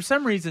 Well, then for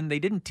some reason they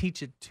didn't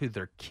teach it to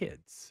their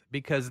kids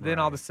because then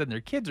all of a sudden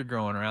their kids are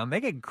growing around. They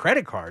get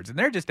credit cards and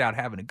they're just out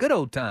having a good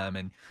old time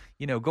and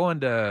going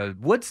to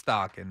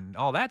Woodstock and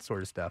all that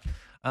sort of stuff.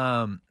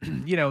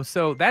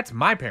 So that's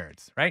my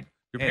parents, right?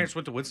 Your parents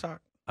went to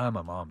Woodstock? My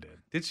mom did.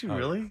 Did she Oh,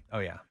 really? Oh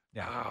yeah,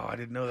 yeah. Oh, I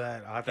didn't know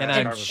that. I'll have to And ask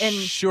I'm Harvard. and-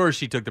 sure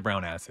she took the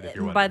brown acid. If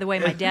you're wondering. By the way,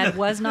 my dad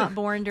was not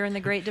born during the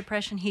Great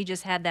Depression. He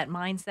just had that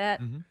mindset.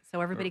 Mhm.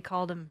 So everybody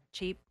called him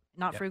cheap,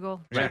 not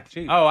frugal. Right. Cheap.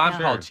 Cheap. Oh, I'm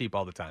Sure. called cheap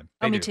all the time.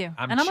 Oh, They me do. too.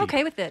 And I'm cheap.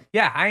 okay with it.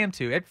 Yeah, I am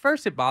too. At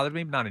first, it bothered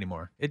me, but not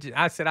anymore.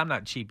 I said, I'm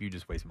not cheap. You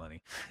just waste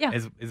money. Yeah.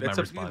 is my It's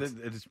a- response.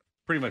 it's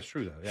pretty much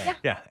true, though. Yeah.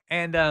 Yeah,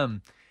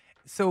 and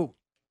so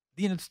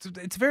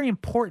it's very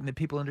important that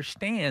people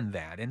understand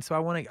that, and so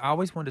I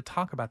always want to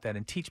talk about that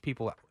and teach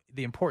people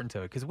the importance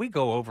of it because we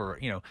go over.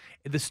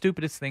 The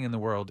stupidest thing in the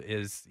world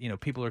is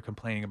people are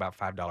complaining about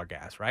 $5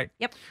 gas, right?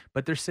 Yep.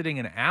 But they're sitting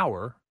an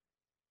hour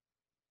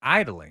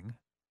idling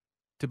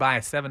to buy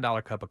a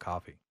 $7 cup of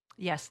coffee.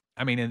 Yes.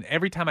 I mean, and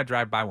every time I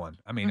drive by one,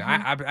 I mean,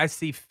 I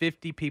see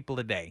 50 people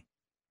a day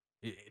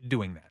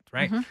doing that,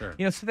 right? Sure.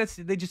 So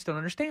they just don't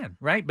understand,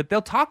 right? But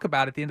they'll talk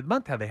about at the end of the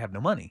month how they have no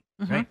money,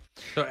 right?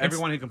 So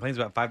everyone who complains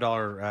about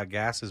 $5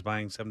 gas is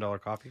buying $7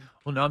 coffee?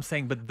 Well, no, I'm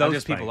saying, but those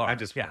just people playing. are. I'm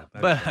just yeah,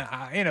 playing.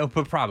 but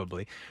but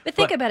probably. But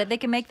think about it. They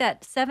can make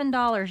that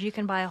 $7. You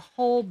can buy a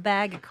whole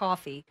bag of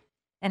coffee.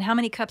 And how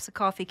many cups of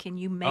coffee can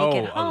you make Oh,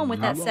 at a home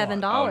with that lot.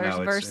 $7 Oh, no, it's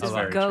versus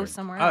very go true.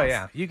 somewhere else? Oh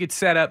yeah, you could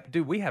set up,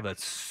 dude. We have a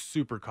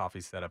super coffee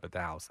setup at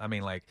the house. I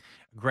mean, like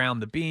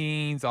ground the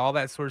beans, all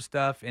that sort of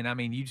stuff. And I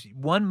mean,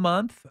 1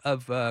 month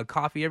of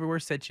coffee everywhere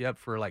sets you up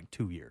for like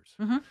 2 years.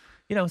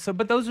 So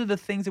but those are the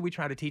things that we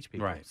try to teach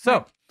people. Right.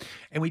 So,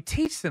 and we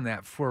teach them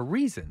that for a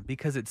reason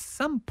because at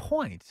some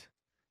point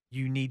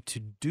you need to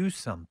do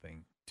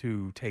something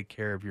to take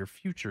care of your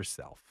future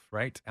self,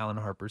 right? Alan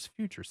Harper's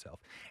future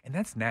self, and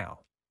that's now.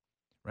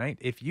 Right?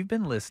 If you've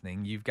been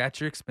listening, you've got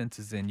your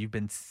expenses in, you've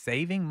been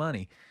saving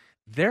money.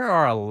 There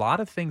are a lot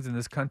of things in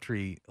this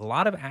country, a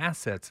lot of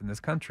assets in this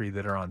country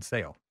that are on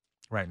sale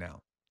right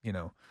now,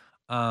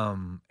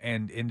 and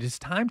it's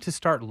time to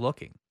start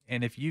looking.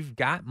 And if you've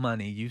got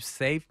money, you've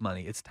saved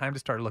money, it's time to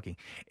start looking.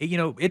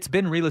 It's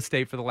been real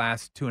estate for the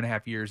last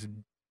 2.5 years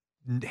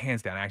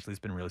Hands down. Actually, it's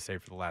been real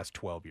estate for the last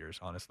 12 years,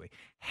 honestly.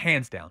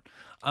 Hands down.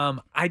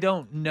 I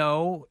don't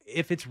know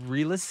if it's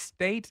real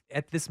estate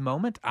at this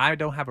moment. I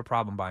don't have a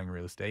problem buying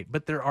real estate,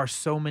 but there are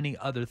so many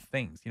other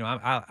things. You know,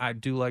 I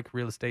do like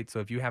real estate, so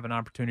if you have an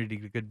opportunity to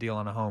get a good deal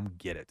on a home,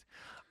 get it.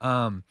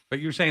 But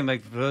you're saying,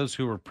 like, for those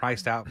who were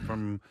priced out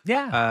from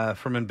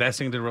from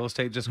investing into real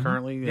estate just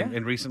currently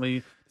and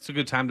recently, it's a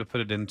good time to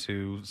put it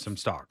into some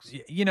stocks.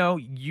 You know,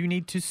 you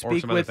need to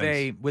speak some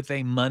other with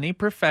a money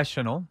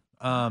professional.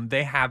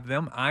 They have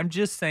them. I'm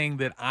just saying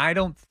that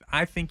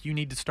I think you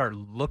need to start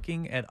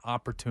looking at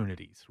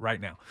opportunities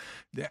right now.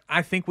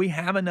 I think we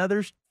have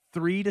another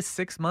 3 to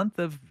 6 months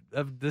of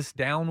this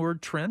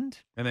downward trend.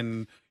 And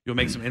then you'll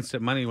make some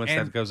instant money once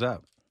that goes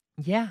up.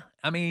 Yeah.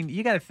 I mean,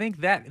 you got to think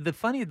that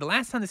the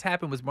last time this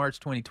happened was March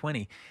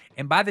 2020.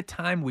 And by the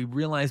time we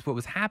realized what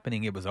was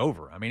happening, it was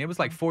over. I mean, it was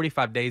like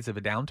 45 days of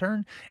a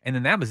downturn, and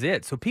then that was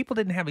it. So people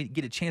didn't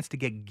get a chance to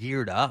get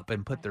geared up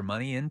and put their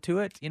money into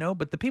it, you know,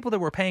 but the people that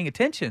were paying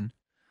attention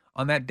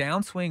on that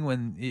downswing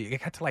when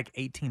it got to like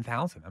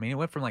 18,000. I mean, it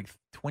went from like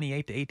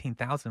 28 to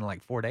 18,000 in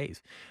like 4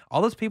 days.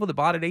 All those people that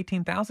bought at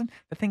 18,000,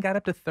 the thing got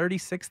up to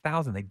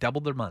 36,000. They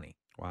doubled their money.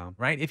 Wow.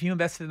 Right? If you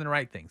invested in the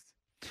right things.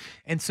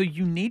 And so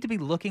you need to be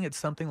looking at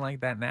something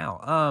like that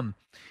now.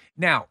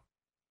 Now,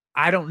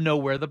 I don't know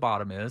where the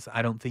bottom is.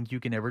 I don't think you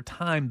can ever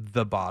time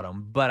the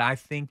bottom, but I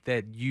think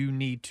that you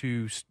need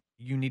to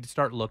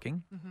start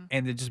looking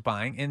and then just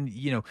buying. And,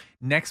 you know,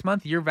 next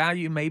month, your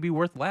value may be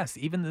worth less.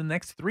 Even the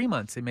next 3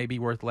 months, it may be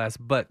worth less.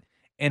 But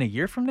in a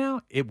year from now,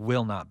 it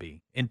will not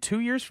be. In 2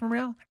 years from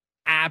now,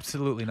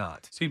 absolutely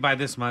not. So you buy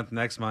this month,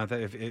 next month.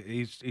 If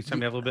each time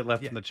you have a little bit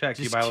left in the check,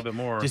 you buy a little bit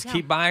more. Just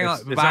keep buying,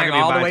 It's not buying gonna be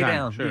a all the buy way time,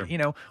 down. sure. You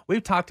know,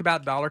 we've talked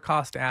about dollar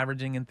cost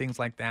averaging and things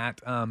like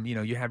that. You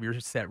know, you have your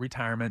set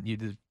retirement.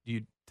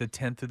 The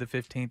 10th to the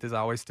 15th is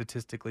always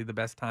statistically the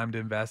best time to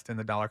invest in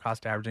the dollar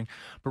cost averaging.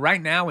 But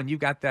right now, when you've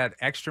got that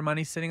extra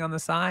money sitting on the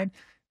side,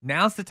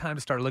 now's the time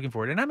to start looking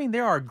for it. And I mean,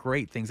 there are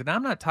great things. And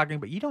I'm not talking,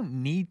 but you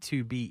don't need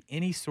to be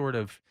any sort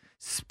of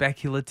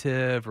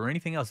speculative or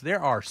anything else.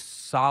 There are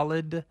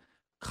solid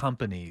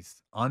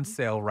companies on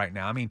sale right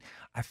now. I mean,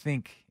 I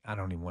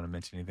don't even want to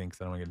mention anything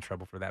because I don't want to get in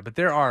trouble for that. But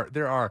there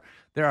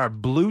are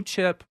blue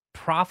chip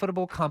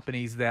profitable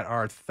companies that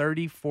are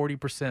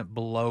 30-40%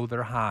 below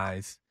their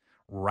highs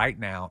right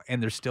now,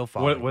 and they're still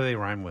falling. What do they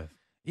rhyme with?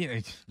 You know,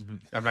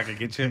 I'm not gonna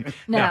get you.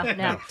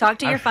 No. Talk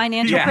to your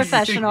financial Yes.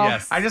 professional.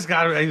 Yes. I just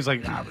got it. He was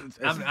like,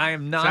 I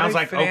am not sounds a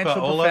like financial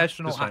Oka-Ola.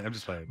 professional. Just playing. I'm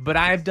just playing. But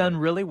I have done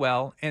really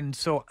well. And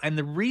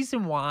the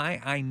reason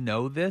why I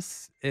know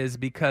this is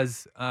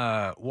because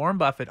Warren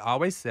Buffett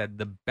always said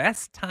the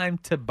best time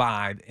to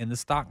buy in the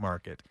stock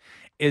market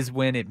is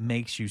when it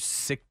makes you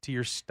sick to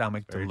your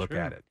stomach Very to look true.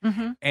 at it.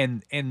 Mm-hmm.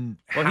 And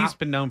Well, how- he's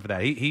been known for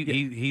that.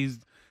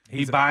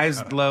 He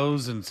buys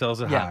lows and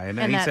sells it Yeah. high, and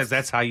And he that's- says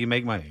that's how you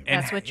make money.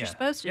 and- That's what you're yeah.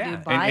 supposed to Yeah.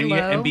 do. Buy and, low.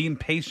 and being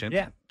patient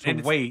yeah, to and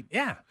it's- wait.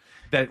 Yeah.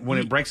 That when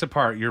You- it breaks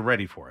apart, you're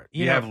ready for it. You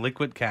You know- have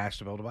liquid cash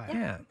to be able to buy it.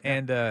 Yeah.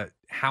 And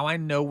how I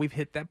know we've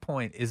hit that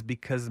point is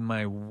because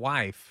my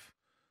wife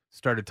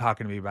started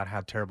talking to me about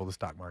how terrible the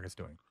stock market's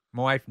doing.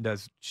 My wife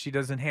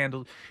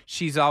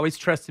she's always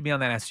trusted me on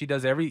that. She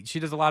does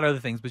a lot of other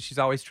things, but she's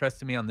always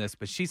trusted me on this.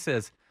 But she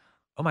says,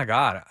 oh my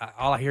God,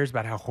 all I hear is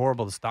about how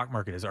horrible the stock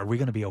market is. Are we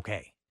going to be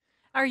okay?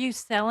 Are you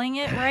selling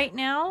it right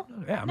now?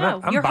 Yeah,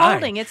 No, I'm you're buying.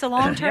 holding. It's a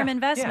long-term Yeah,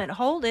 investment. yeah.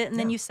 Hold it, and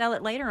then Yeah. you sell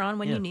it later on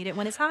when Yeah. you need it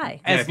when it's high.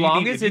 Yeah, As if you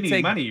long need- as if you it's need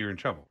a money, you're in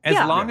trouble. As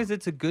Yeah. long Yeah. as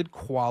it's a good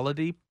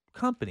quality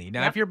company.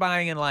 Now, Yep. if you're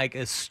buying in like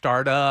a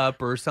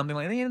startup or something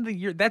like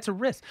that, that's a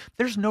risk.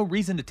 There's no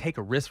reason to take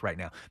a risk right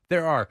now.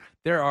 There are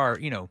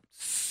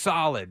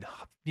solid,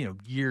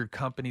 year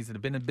companies that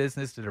have been in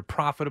business that are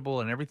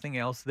profitable and everything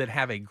else that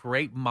have a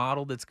great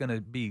model that's going to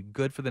be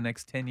good for the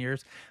next 10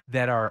 years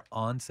that are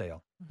on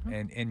sale.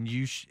 And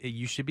you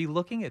should be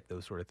looking at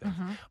those sort of things.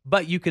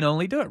 But you can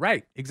only do it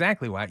right.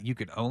 Exactly, Wyatt. You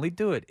can only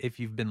do it if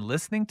you've been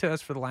listening to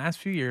us for the last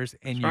few years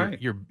and That's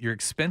right. your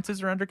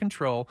expenses are under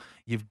control.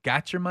 You've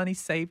got your money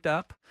saved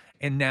up,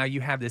 and now you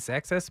have this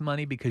excess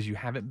money because you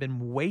haven't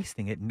been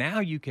wasting it. Now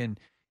you can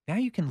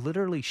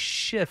literally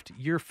shift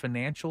your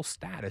financial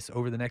status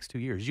over the next 2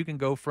 years. You can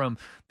go from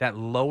that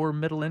lower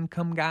middle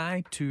income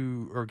guy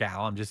or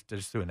gal. I'm just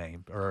doing a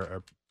name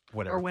or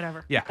whatever. Or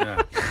whatever. Yeah.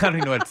 I don't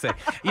even know what to say.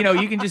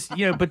 You can just,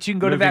 but you can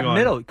go to that Moving on.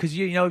 middle because,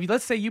 if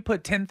let's say you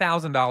put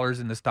 $10,000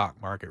 in the stock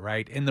market,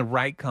 right, in the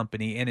right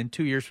company, and in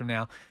 2 years from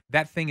now,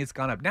 that thing has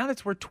gone up. Now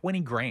that's worth 20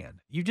 grand.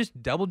 You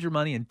just doubled your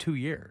money in 2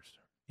 years.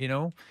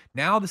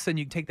 Now all of a sudden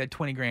you can take that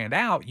 20 grand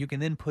out. You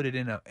can then put it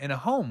in a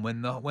home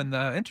when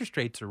the interest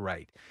rates are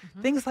right.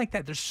 Things like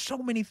that. There's so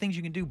many things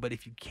you can do, but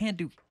if you can't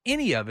do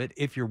any of it,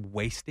 if you're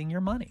wasting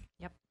your money.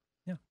 Yep.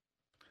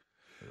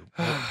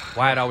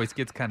 Wyatt always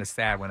gets kind of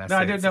sad when I No, say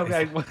I don't know.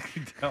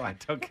 it. I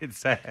don't get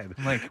sad.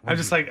 I'm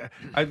just like,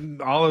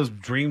 all those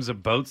dreams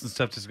of boats and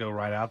stuff just go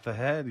right out the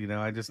head.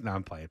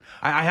 I'm playing.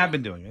 I have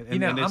been doing it,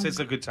 and, I'm it's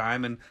a good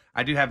time, and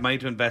I do have money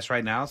to invest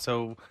right now.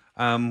 So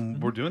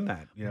we're doing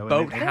that.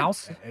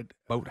 Boathouse.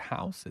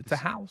 Boathouse. It's a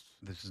house.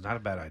 This is not a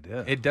bad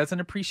idea. It doesn't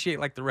appreciate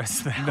like the rest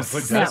of the house.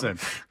 it doesn't.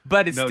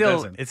 But it's No, it still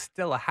doesn't. it's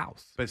still a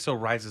house. But it still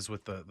rises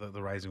with the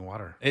rising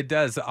water. It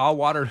does. All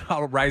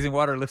rising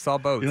water lifts all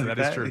boats. You like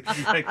That is true.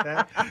 You like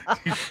that?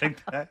 You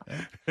think that?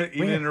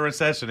 Even in a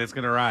recession, it's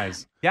going to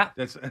rise. Yeah.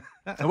 That's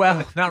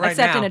Well, not right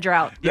Except now. in a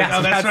drought. Yeah,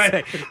 No, that's I'd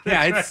right. say-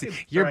 Yeah, That's it's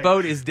right. your Right.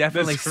 boat is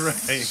definitely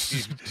That's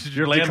right.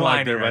 You're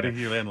landlocked there, buddy. right now.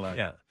 You're landlocked.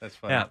 Yeah. That's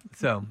funny. Yeah.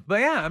 So, but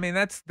yeah, I mean,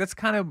 that's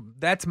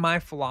my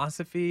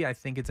philosophy. I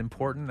think it's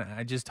important.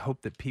 I just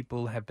hope that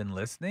people have been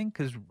listening,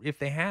 because if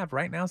they have,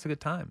 right now is a good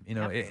time.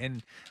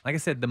 And like I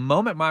said, the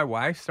moment my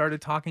wife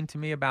started talking to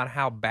me about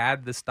how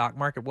bad the stock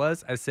market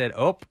was, I said,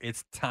 "Oh,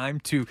 it's time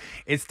to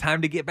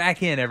get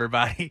back in,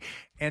 everybody."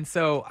 And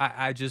so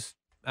I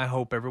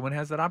hope everyone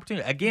has that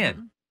opportunity.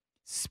 Again,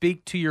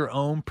 speak to your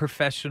own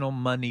professional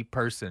money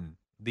person.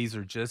 These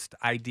are just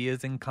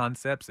ideas and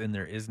concepts, and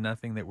there is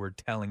nothing that we're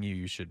telling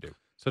you should do.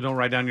 So don't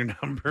write down your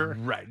number.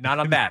 Right. Not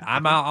on that.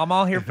 I'm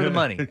all here for the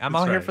money. I'm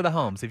all That's here right. for the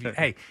homes.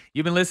 Hey,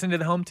 you've been listening to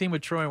the Home Team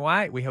with Troy and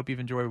Wyatt. We hope you've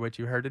enjoyed what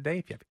you heard today.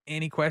 If you have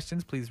any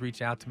questions, please reach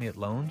out to me at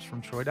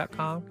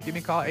loansfromtroy.com. Give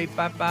me a call,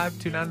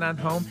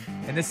 855-299-HOME.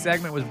 And this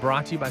segment was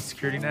brought to you by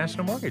Security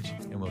National Mortgage.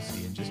 And we'll see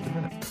you in just a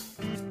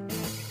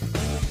minute.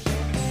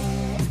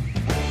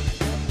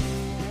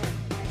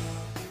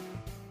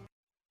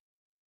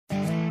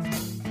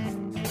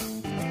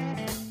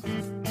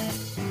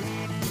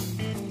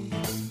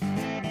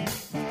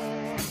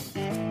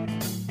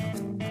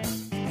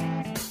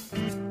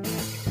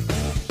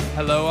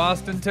 Hello,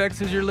 Austin,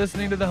 Texas. You're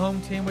listening to the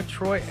Home Team with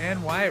Troy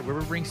and Wyatt, where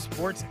we bring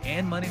sports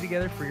and money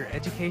together for your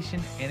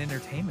education and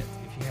entertainment.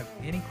 If you have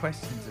any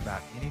questions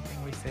about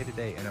anything we say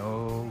today, and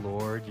oh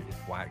Lord, is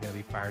Wyatt going to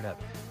be fired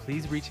up,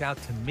 please reach out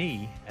to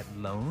me at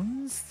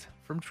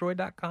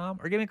loansfromtroy.com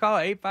or give me a call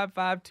at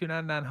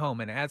 855-299-HOME.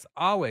 And as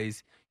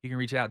always, you can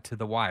reach out to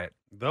the Wyatt.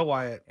 The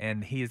Wyatt.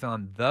 And he is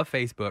on the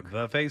Facebook.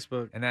 The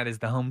Facebook. And that is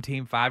the Home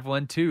Team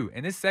 512.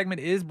 And this segment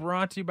is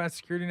brought to you by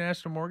Security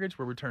National Mortgage,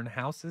 where we turn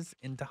houses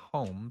into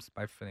homes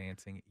by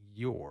financing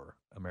your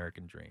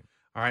American dream.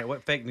 All right,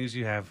 what fake news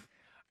you have?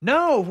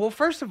 No, well,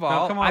 first of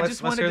all, come on, I let's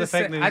just wanted hear to the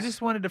fake say, news. I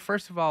just wanted to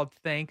first of all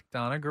thank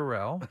Donna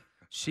Gurrell.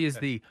 She is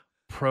the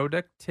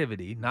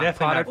productivity, not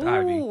Definitely product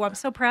ivy. Ooh, I'm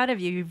so proud of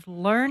you. You've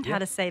learned Yeah. how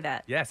to say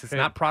that. Yes, it's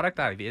not product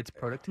ivy, it's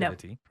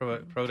productivity.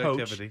 Productivity.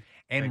 Coach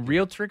and Thank you.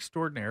 realtor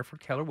extraordinaire for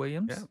Keller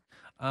Williams. Yeah.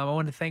 I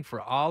want to thank for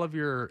all of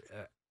your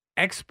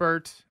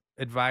expert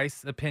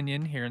advice,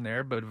 opinion here and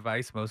there, but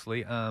advice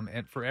mostly,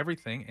 and for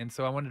everything. And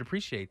so I wanted to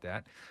appreciate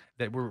that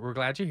we're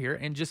glad you're here.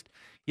 And just,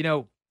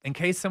 in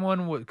case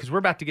someone would, because we're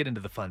about to get into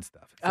the fun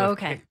stuff. So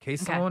Okay. In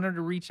case Okay. someone wanted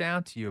to reach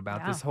out to you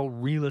about this whole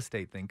real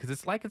estate thing, because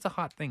it's like it's a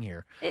hot thing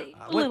here. A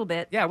little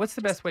bit. Yeah. What's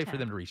the best way for tad.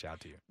 them to reach out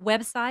to you?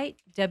 Website,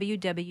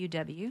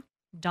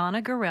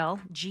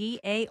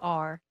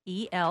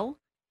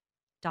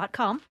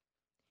 www.donnagarel.com.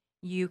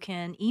 You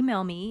can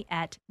email me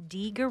at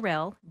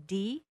dgarel,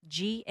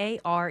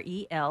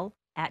 DGAREL,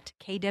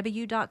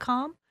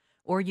 @kw.com,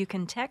 or you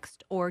can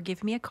text or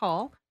give me a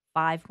call,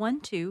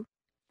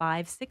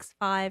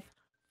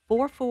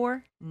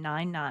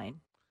 512-565-4499.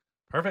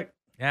 Perfect.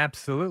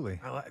 Absolutely.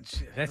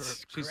 She's-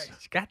 That's great. You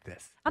got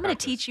this. I'm going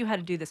to teach you how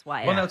to do this,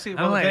 Wyatt. Well, no, see, I'm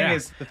well, like, the thing yeah.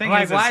 is, I'm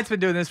like, Wyatt's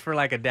been doing this for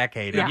like a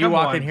decade, Yeah. and you Come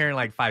walk in on. here in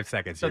like 5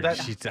 seconds. So here. that-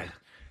 She's done.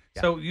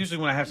 So usually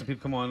when I have some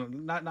people come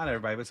on, not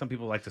everybody, but some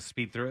people like to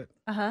speed through it.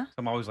 Uh-huh. So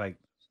I'm always like,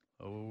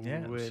 oh,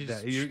 Yeah, she's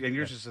just- and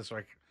yours is just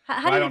like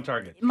How right do on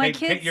target. my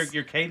Kate, kids-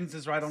 your cadence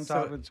is right on So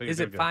top of it. So you're is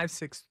doing it good.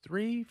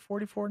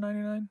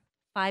 563-4499?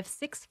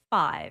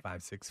 565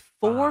 565.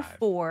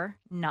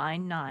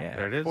 4499. Yeah,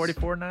 There it is.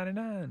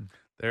 44.99.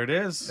 There it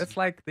is. That's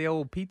like the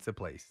old pizza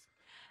place.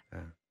 Yeah,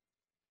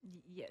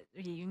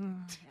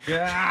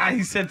 yeah.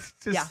 He said.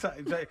 Yeah.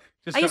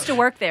 Just I used to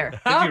work there.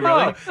 Did you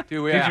really? Dude,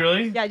 Did you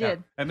really? Yeah, I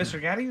did. At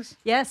Mr. Gaddy's?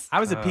 Yes. I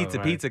was a Oh, pizza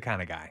right.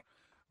 kind of guy.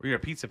 Were you a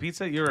pizza?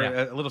 You were Yeah.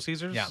 at Little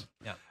Caesars? Yeah.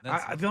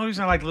 The only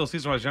reason I liked Little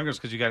Caesars when I was younger is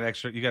because you got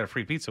a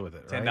free pizza with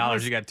it. Right?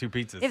 $10, you got 2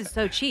 pizzas. It was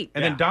so cheap.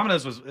 And Yeah. then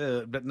Domino's was,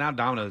 but now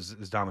Domino's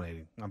is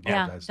dominating. I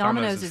Yeah, apologize.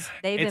 Domino's is,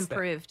 they've It's that-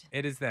 improved.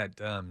 It is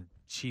that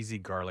cheesy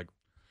garlic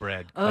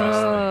bread. Oh,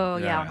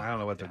 crust thing. yeah. I don't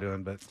know what they're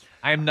doing, but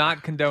I am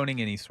not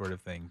condoning any sort of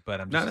thing,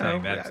 but I'm just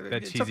saying that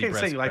it's cheesy okay to say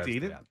breast you like to crust,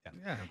 eat it. Yeah.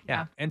 Yeah.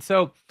 Yeah. And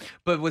so,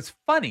 but what's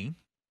funny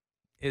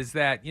is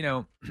that,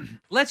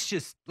 let's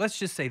just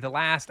say the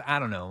last, I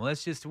don't know,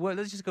 let's just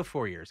go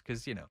 4 years.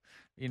 Cause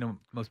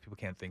most people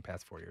can't think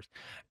past 4 years,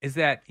 is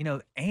that,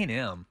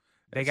 A&M,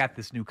 they got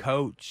this new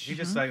coach. He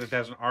just said that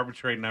that's an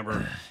arbitrary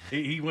number.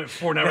 He went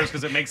 4 numbers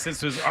because it makes sense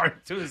to his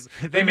art.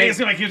 They They made it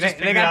seem like he was just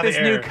they picking got out the this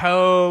new air.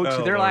 coach.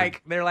 Oh, they're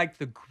Lord. like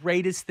the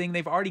greatest thing.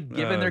 They've already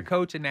given their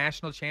coach a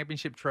national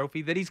championship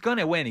trophy that he's going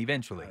to win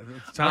eventually.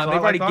 sounds a lot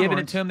They've already like given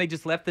it Longhorns. to him. They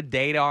just left the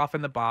date off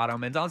in the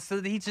bottom, and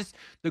so he's just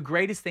the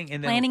greatest thing.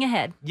 And then Planning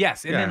ahead.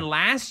 yes, and Yeah. then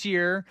last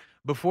year,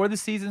 before the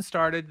season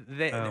started,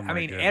 Oh, my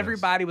goodness.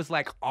 everybody was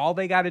like, all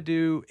they got to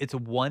do, it's a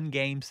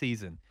 1-game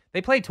season.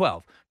 They played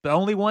 12, but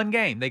only one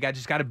game. They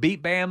just got to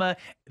beat Bama.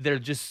 They're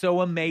just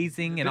so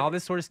amazing and all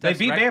this sort of stuff. They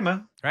beat right?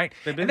 Bama. Right.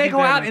 They did And they beat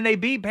go out Bama. and they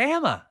beat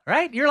Bama,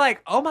 right? You're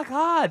like, oh my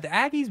God, the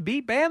Aggies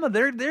beat Bama.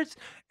 There's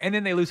and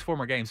then they lose 4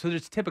 more games. So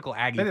there's typical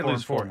Aggie They didn't 4 lose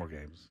and 4 4 more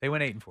games. They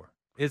went 8-4.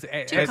 Is Too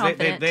They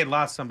confident. had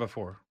lost some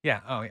before. yeah.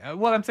 Oh, yeah.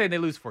 Well, I'm saying they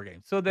lose 4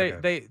 games. So Okay.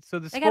 they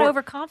They got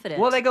overconfident.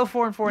 Well, they go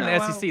 4-4 in No, the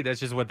well- SEC. That's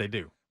just what they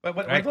do. But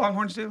what Right. did the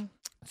Longhorns do?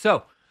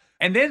 So,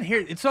 and then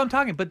here, so I'm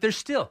talking, but they're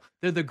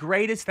the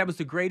greatest. That was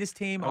the greatest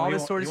team. Oh, all you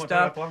this want- sort you of want to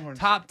talk about stuff. the Longhorns?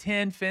 Top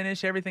 10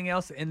 finish, everything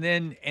else, and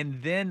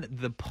then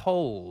the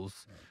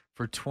polls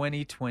for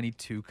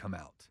 2022 come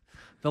out.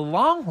 The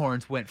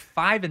Longhorns went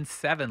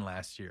 5-7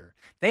 last year.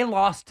 They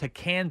lost to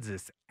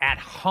Kansas at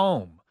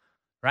home,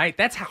 right?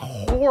 That's how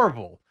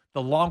horrible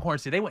the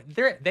Longhorns did. They went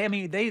there.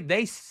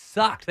 They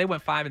sucked. They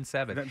went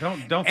 5-7.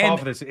 Don't fall And-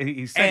 for this.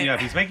 He's setting you and- up.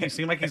 He's making you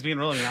seem like he's being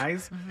really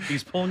nice.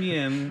 He's pulling you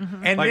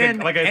in And like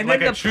then, a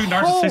the true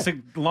poll-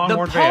 narcissistic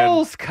Longhorn the fan.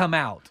 polls come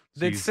out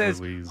that Jeez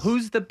says Louise.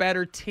 who's the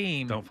better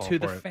team Don't fall to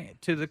the for it. fan,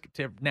 to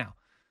now.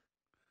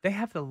 They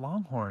have the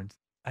Longhorns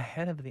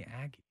ahead of the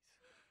Aggies.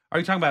 Are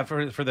you talking about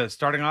for the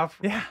starting off?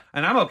 Yeah.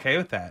 And I'm okay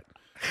with that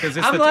because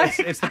it's, I'm the like,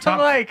 it's the top. I'm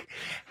like,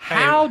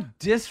 how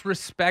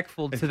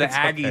disrespectful to the It's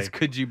Aggies okay.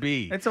 could you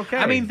be? It's okay.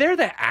 I mean, they're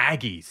the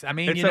Aggies. I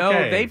mean, It's you know,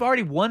 okay. they've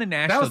already won a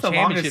national was the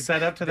championship. longest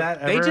setup to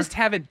that They ever. just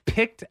haven't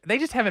picked. They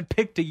just haven't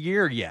picked a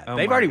year yet. Oh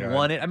They've my already God.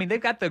 won it. I mean,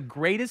 they've got the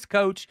greatest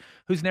coach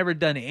who's never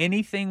done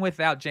anything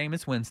without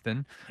Jameis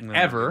Winston my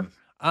ever. goodness.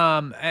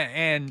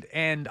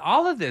 And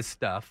all of this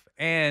stuff,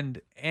 and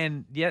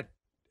yet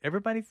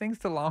everybody thinks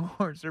the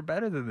Longhorns are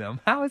better than them.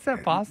 How is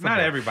that possible? Not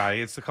everybody.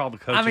 It's called the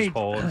coaches mean,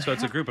 poll, and so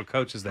it's a group of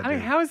coaches that I mean,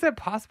 do. how is that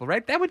possible,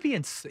 right? That would be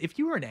if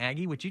you were an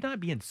Aggie, would you not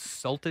be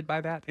insulted by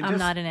that? I'm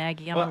not an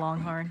Aggie. I'm well, a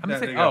Longhorn. I'm There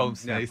saying, you go. oh,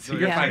 Yeah. so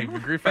you're Yeah. finding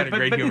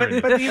great humor. in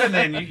it. But even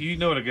then, you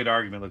know what a good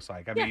argument looks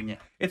like. I Yeah. mean,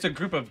 it's a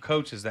group of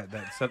coaches that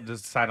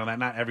decide on that.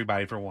 Not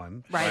everybody for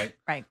one. Right.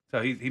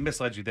 So he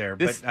misled you there.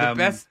 This, but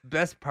the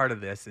best part of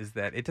this is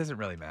that it doesn't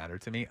really matter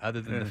to me,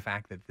 other than the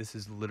fact that this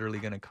is literally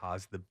going to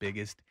cause the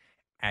biggest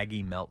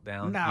Aggie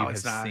meltdown No, you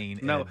it's have not. seen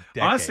in No, a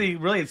decade. honestly,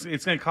 really, it's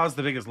going to cause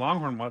the biggest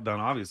Longhorn meltdown,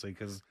 obviously,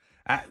 because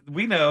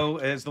we know,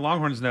 as the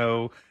Longhorns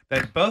know,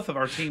 that both of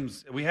our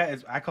teams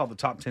I call it the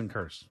top 10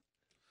 curse.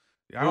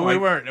 I don't we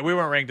like-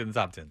 weren't ranked in the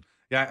top 10.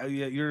 Yeah,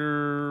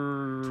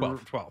 you're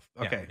 12. 12.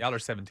 Yeah, Okay, y'all are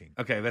 17.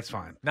 okay, that's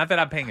fine. Not that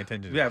I'm paying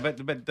attention. Yeah, but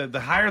the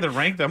higher the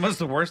rank, the almost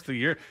the worse the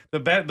year. The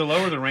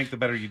lower the rank, the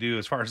better you do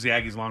as far as the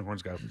Aggies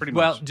Longhorns go. Pretty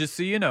Well, much. just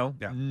so you know,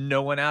 Yeah.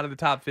 no one out of the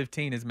top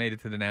 15 has made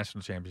it to the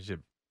national championship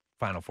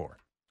Final Four.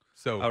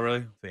 So, Oh,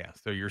 really?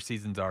 so your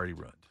season's already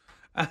ruined.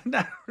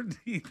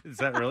 Is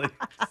that really?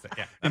 So,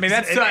 yeah. I mean,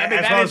 that's As that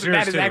well is as yours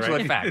that is too, actually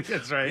right? a fact.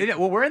 That's right. Yeah,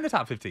 well, we're in the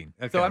top 15.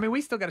 Okay. So, I mean,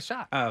 we still got a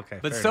shot. Oh, okay.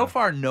 But fair so enough.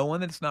 far, no one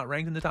that's not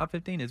ranked in the top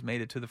 15 has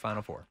made it to the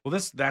Final Four. Well,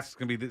 that's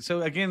going to be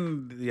so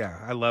again. Yeah,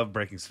 I love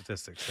breaking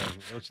statistics,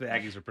 which the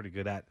Aggies are pretty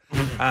good at.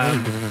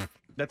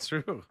 That's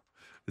true.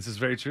 This is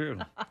very true.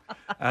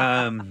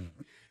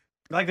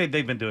 Like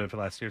they've been doing it for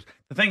the last years.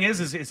 The thing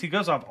is he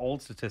goes off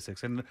old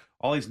statistics and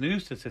all these new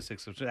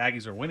statistics which the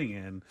Aggies are winning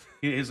in.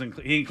 He has to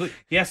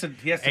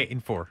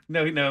 8-4.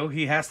 No,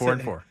 he has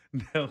 4-4.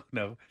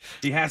 No,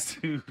 he has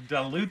to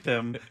dilute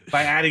them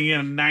by adding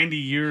in 90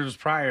 years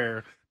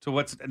prior to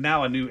what's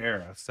now a new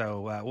era.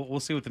 So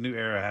we'll see what the new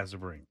era has to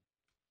bring.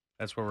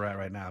 That's where we're at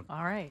right now.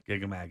 All right.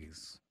 Gig 'em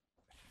Aggies.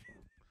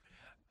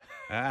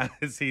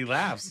 He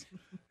laughs.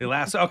 He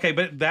laughs. Okay,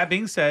 but that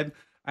being said,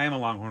 I am a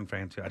Longhorn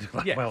fan too. I do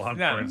like Yes. my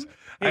Longhorns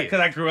No. because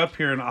I grew up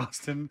here in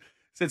Austin.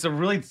 So it's a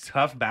really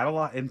tough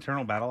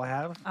internal battle I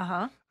have.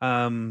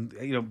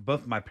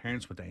 Both my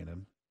parents went to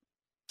A&M,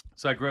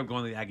 so I grew up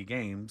going to the Aggie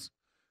games,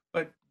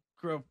 but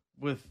grew up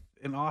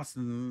in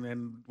Austin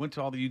and went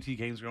to all the UT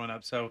games growing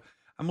up. So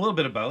I'm a little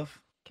bit of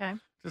both. Okay.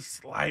 Just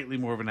slightly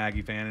more of an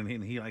Aggie fan,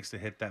 and he likes to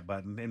hit that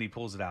button, and he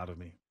pulls it out of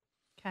me.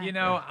 Okay. You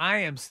know, I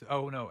am.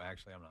 Oh no,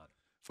 actually, I'm not.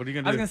 What are you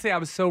I gonna was do? gonna say I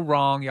was so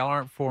wrong. Y'all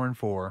aren't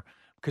 4-4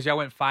 because y'all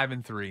went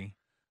 5-3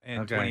 in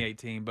Okay.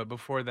 2018. But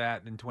before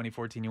that, in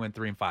 2014, you went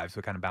 3-5, so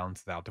it kind of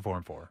balances out to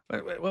 4-4.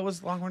 What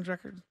was Longhorn's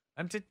record?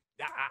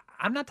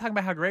 I'm not talking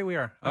about how great we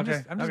are. I'm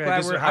just Okay, glad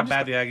just we're how I'm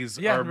bad just,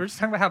 the Aggies Yeah, are. we're just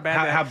talking about how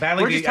bad How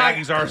badly we're the just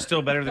talking- Aggies are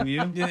still better than you.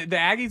 The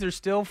Aggies are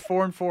still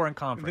 4-4 in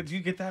conference. Did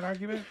you get that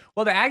argument?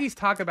 Well, the Aggies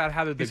talk about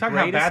how they're the He's talking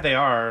greatest. how bad they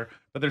are,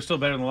 but they're still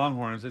better than the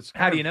Longhorns. It's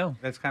How do you know?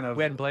 That's kind of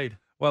We hadn't played.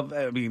 Well,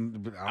 I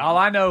mean, All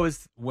I know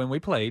is when we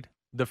played,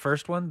 the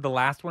first one, the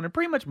last one, and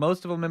pretty much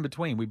most of them in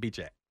between, we beat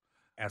you.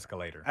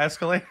 Escalator.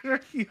 Escalator.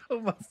 You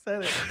almost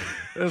said it.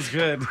 That was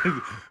good.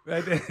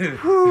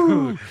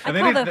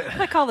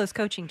 I call those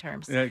coaching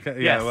terms. Yeah,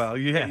 Yes. well,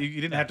 you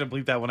didn't have to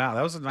bleep that one out.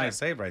 That was a nice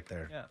save right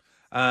there.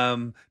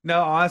 No,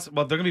 honestly,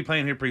 well, they're going to be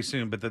playing here pretty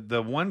soon. But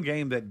the one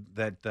game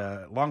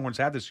that Longhorns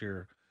had this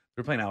year,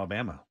 they're playing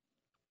Alabama.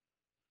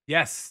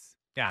 Yes.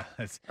 Yeah.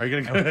 Are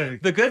you going to?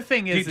 The good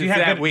thing is, Do you is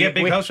have that good- we, you have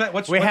big we, hopes for that?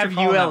 What's we your have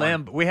call on that one?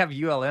 ULM. We have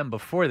ULM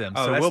before them,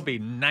 Oh, so that's- we'll be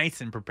nice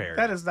and prepared.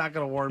 That is not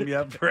going to warm you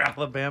up for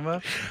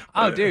Alabama.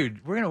 Oh,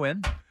 dude, we're gonna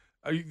win.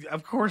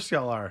 Of course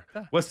y'all are.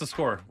 What's the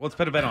score? Let's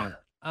put a bet on it.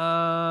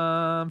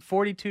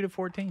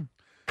 42-14.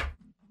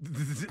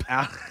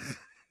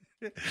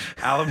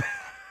 Alabama.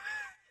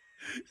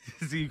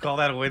 So you call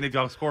that a win if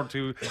y'all scored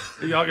two?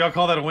 Y'all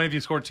call that a win if you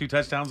scored 2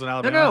 touchdowns in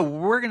Alabama? No,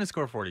 we're gonna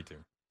score 42.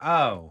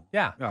 Oh,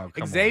 Yeah. Oh,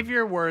 come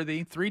Xavier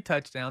Worthy 3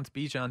 touchdowns.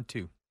 Bijan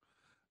 2.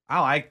 I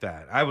like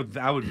that. I would.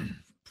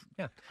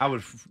 Yeah. I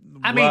would.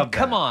 I mean, love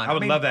come that. on. I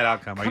would love that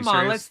outcome. Are you Come on,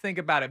 serious? let's think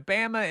about it.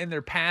 Bama and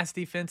their pass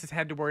defenses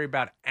had to worry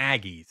about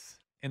Aggies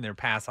in their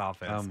pass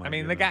offense. Oh, my I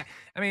mean, goodness.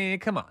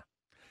 come on.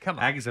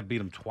 Aggies have beat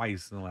them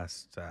twice in the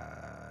last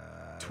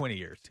 20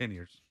 years. 10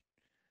 years.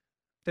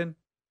 10.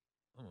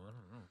 Oh, I don't know.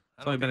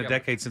 It's only been a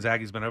decade since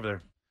Aggie's been over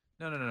there.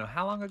 No.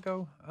 How long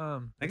ago?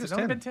 think Has it's it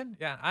only 10. been 10?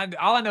 Yeah.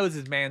 All I know is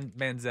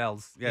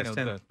Manziel's. Yeah, it's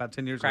 10, the about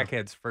 10 years ago.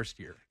 crackhead's first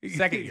year,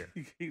 second year,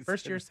 He's-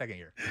 first year, second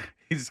year.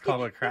 He just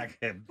called him a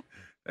crackhead.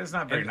 That's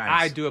not very And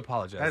nice. I do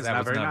apologize. That is That not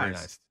was very not very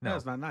nice. nice. No,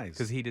 That's not nice.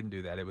 because he didn't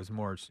do that. It was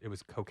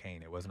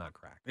cocaine. It was not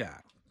crack. Yeah.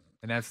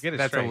 And that's Get it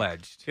that's straight.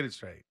 alleged. Get it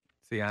straight.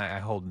 See, I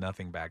hold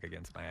nothing back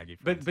against my Aggie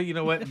friends. But you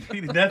know what?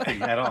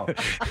 Nothing at all.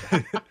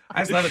 I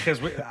just love it because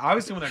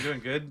obviously when they're doing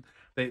good,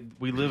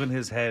 we live in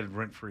his head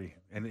rent free,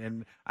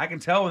 and I can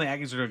tell when the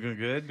Aggies are doing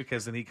good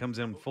because then he comes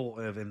in full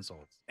of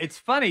insults. It's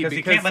funny 'Cause because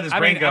he can't let his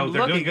brain go, I'm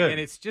they're doing looking, good. and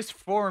it's just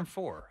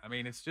 4-4. I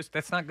mean,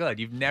 that's not good.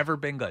 You've never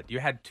been good. You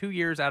had 2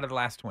 years out of the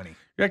last 20.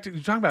 You're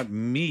talking about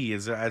me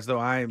as though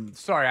I'm.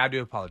 Sorry, I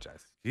do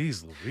apologize.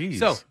 Jeez Louise.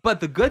 So, but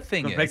the good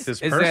thing Don't make is this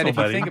that personal, if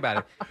buddy. you think about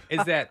it,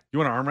 is that You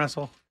want to arm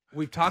wrestle?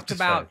 we've talked Just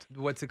about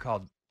what's it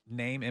called?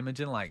 Name, image,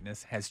 and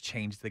likeness has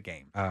changed the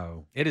game.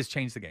 Oh. It has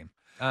changed the game.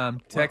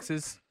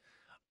 Texas.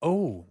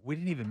 Oh, we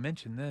didn't even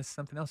mention this.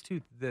 Something else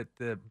too. That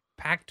the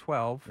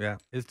Pac-12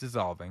 is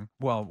dissolving.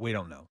 Well, we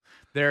don't know.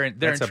 They're in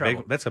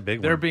trouble. That's a big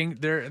one.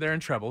 They're in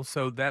trouble.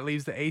 So that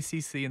leaves the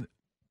ACC and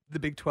the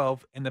Big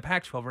 12 and the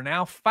Pac-12 are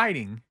now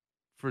fighting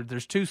for.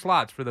 There's 2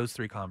 slots for those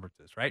 3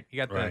 conferences, right? You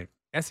got the Right.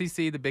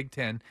 SEC, the Big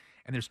 10,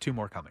 and there's 2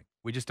 more coming.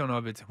 We just don't know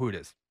who it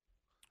is.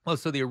 Well,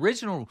 so the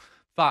original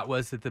thought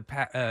was that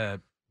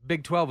the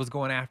Big 12 was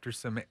going after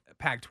some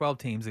Pac-12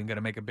 teams and going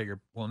to make a bigger.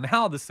 Well,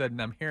 now all of a sudden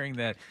I'm hearing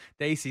that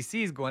the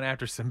ACC is going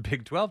after some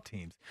Big 12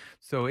 teams.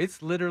 So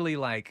it's literally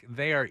like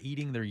they are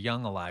eating their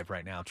young alive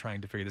right now,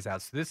 trying to figure this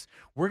out. So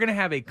we're going to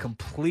have a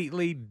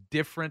completely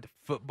different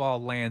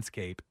football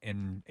landscape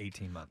in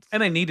 18 months.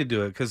 And they need to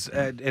do it because,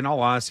 in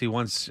all honesty,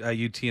 once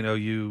UT and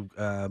OU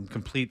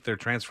complete their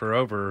transfer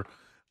over,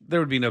 there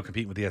would be no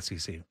competing with the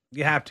SEC.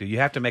 You have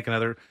to make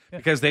another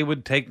because they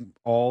would take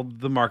all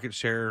the market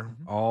share,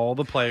 all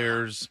the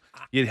players.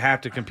 You'd have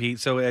to compete,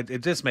 so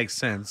it just makes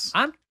sense.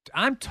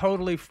 I'm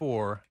totally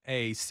for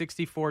a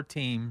 64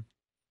 team,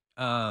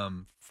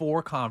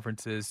 4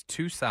 conferences,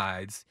 2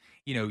 sides.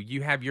 You know,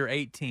 you have your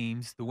 8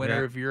 teams. The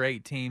winner of your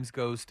 8 teams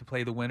goes to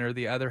play the winner of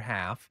the other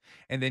half,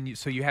 and then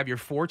so you have your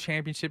 4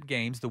 championship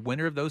games. The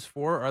winner of those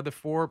 4 are the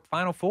 4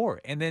 final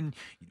 4, and then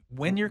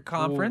win your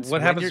conference.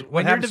 What happens?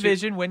 Win your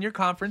division. Win your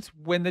conference.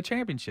 Win the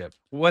championship.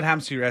 What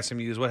happens to your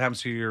SMUs? What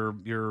happens to your?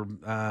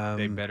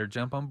 They better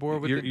jump on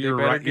board with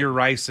your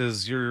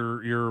Rices,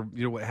 your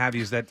what have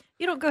yous that.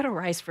 You don't go to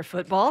Rice for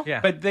football.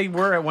 Yeah, But they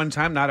were at one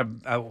time not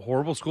a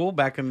horrible school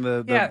back in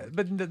the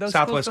but those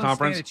Southwest schools don't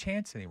Conference. stand a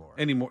chance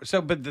anymore.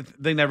 So, but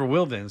they never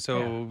will then.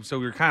 So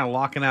you're kind of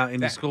locking out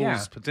any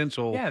school's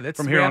potential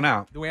from here on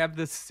out. We have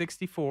the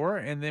 64,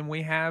 and then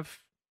we have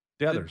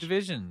The others.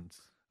 divisions.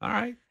 All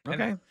right.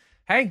 Okay. And,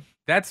 hey,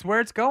 that's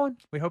where it's going.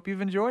 We hope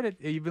you've enjoyed it.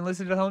 You've been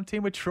listening to the Home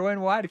Team with Troy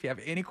and White. If you have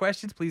any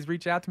questions, please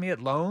reach out to me at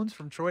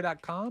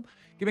loansfromtroy.com.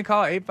 Give me a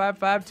call,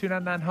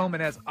 855-299-HOME.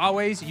 And as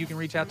always, you can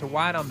reach out to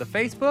White on the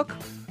Facebook.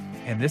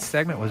 And this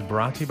segment was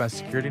brought to you by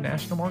Security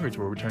National Mortgage,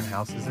 where we turn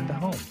houses into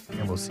homes.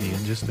 And we'll see you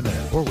in just a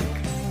minute or week.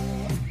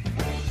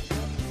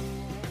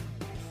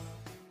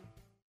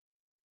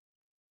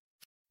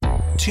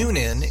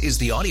 TuneIn is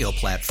the audio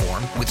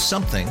platform with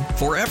something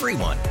for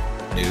everyone.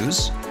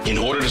 News. In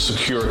order to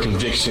secure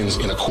convictions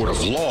in a court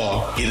of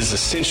law, it is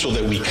essential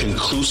that we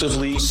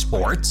conclusively.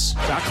 Sports.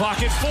 Shot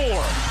clock at 4.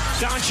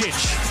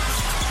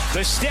 Doncic.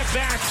 The step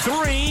back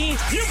 3.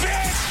 You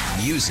bet.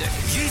 Music.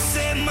 You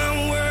set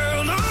my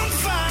world on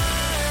fire.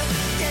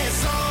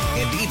 Yes,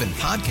 And even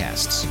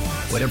podcasts.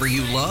 Whatever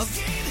you love,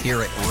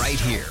 hear it right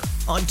here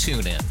on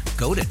TuneIn.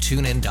 Go to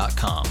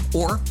TuneIn.com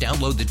or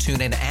download the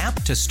TuneIn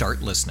app to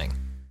start listening.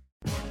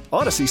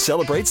 Odyssey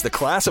celebrates the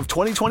class of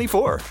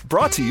 2024,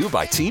 brought to you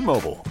by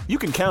T-Mobile. You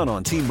can count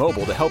on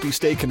T-Mobile to help you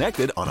stay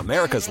connected on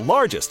America's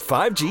largest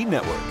 5G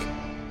network.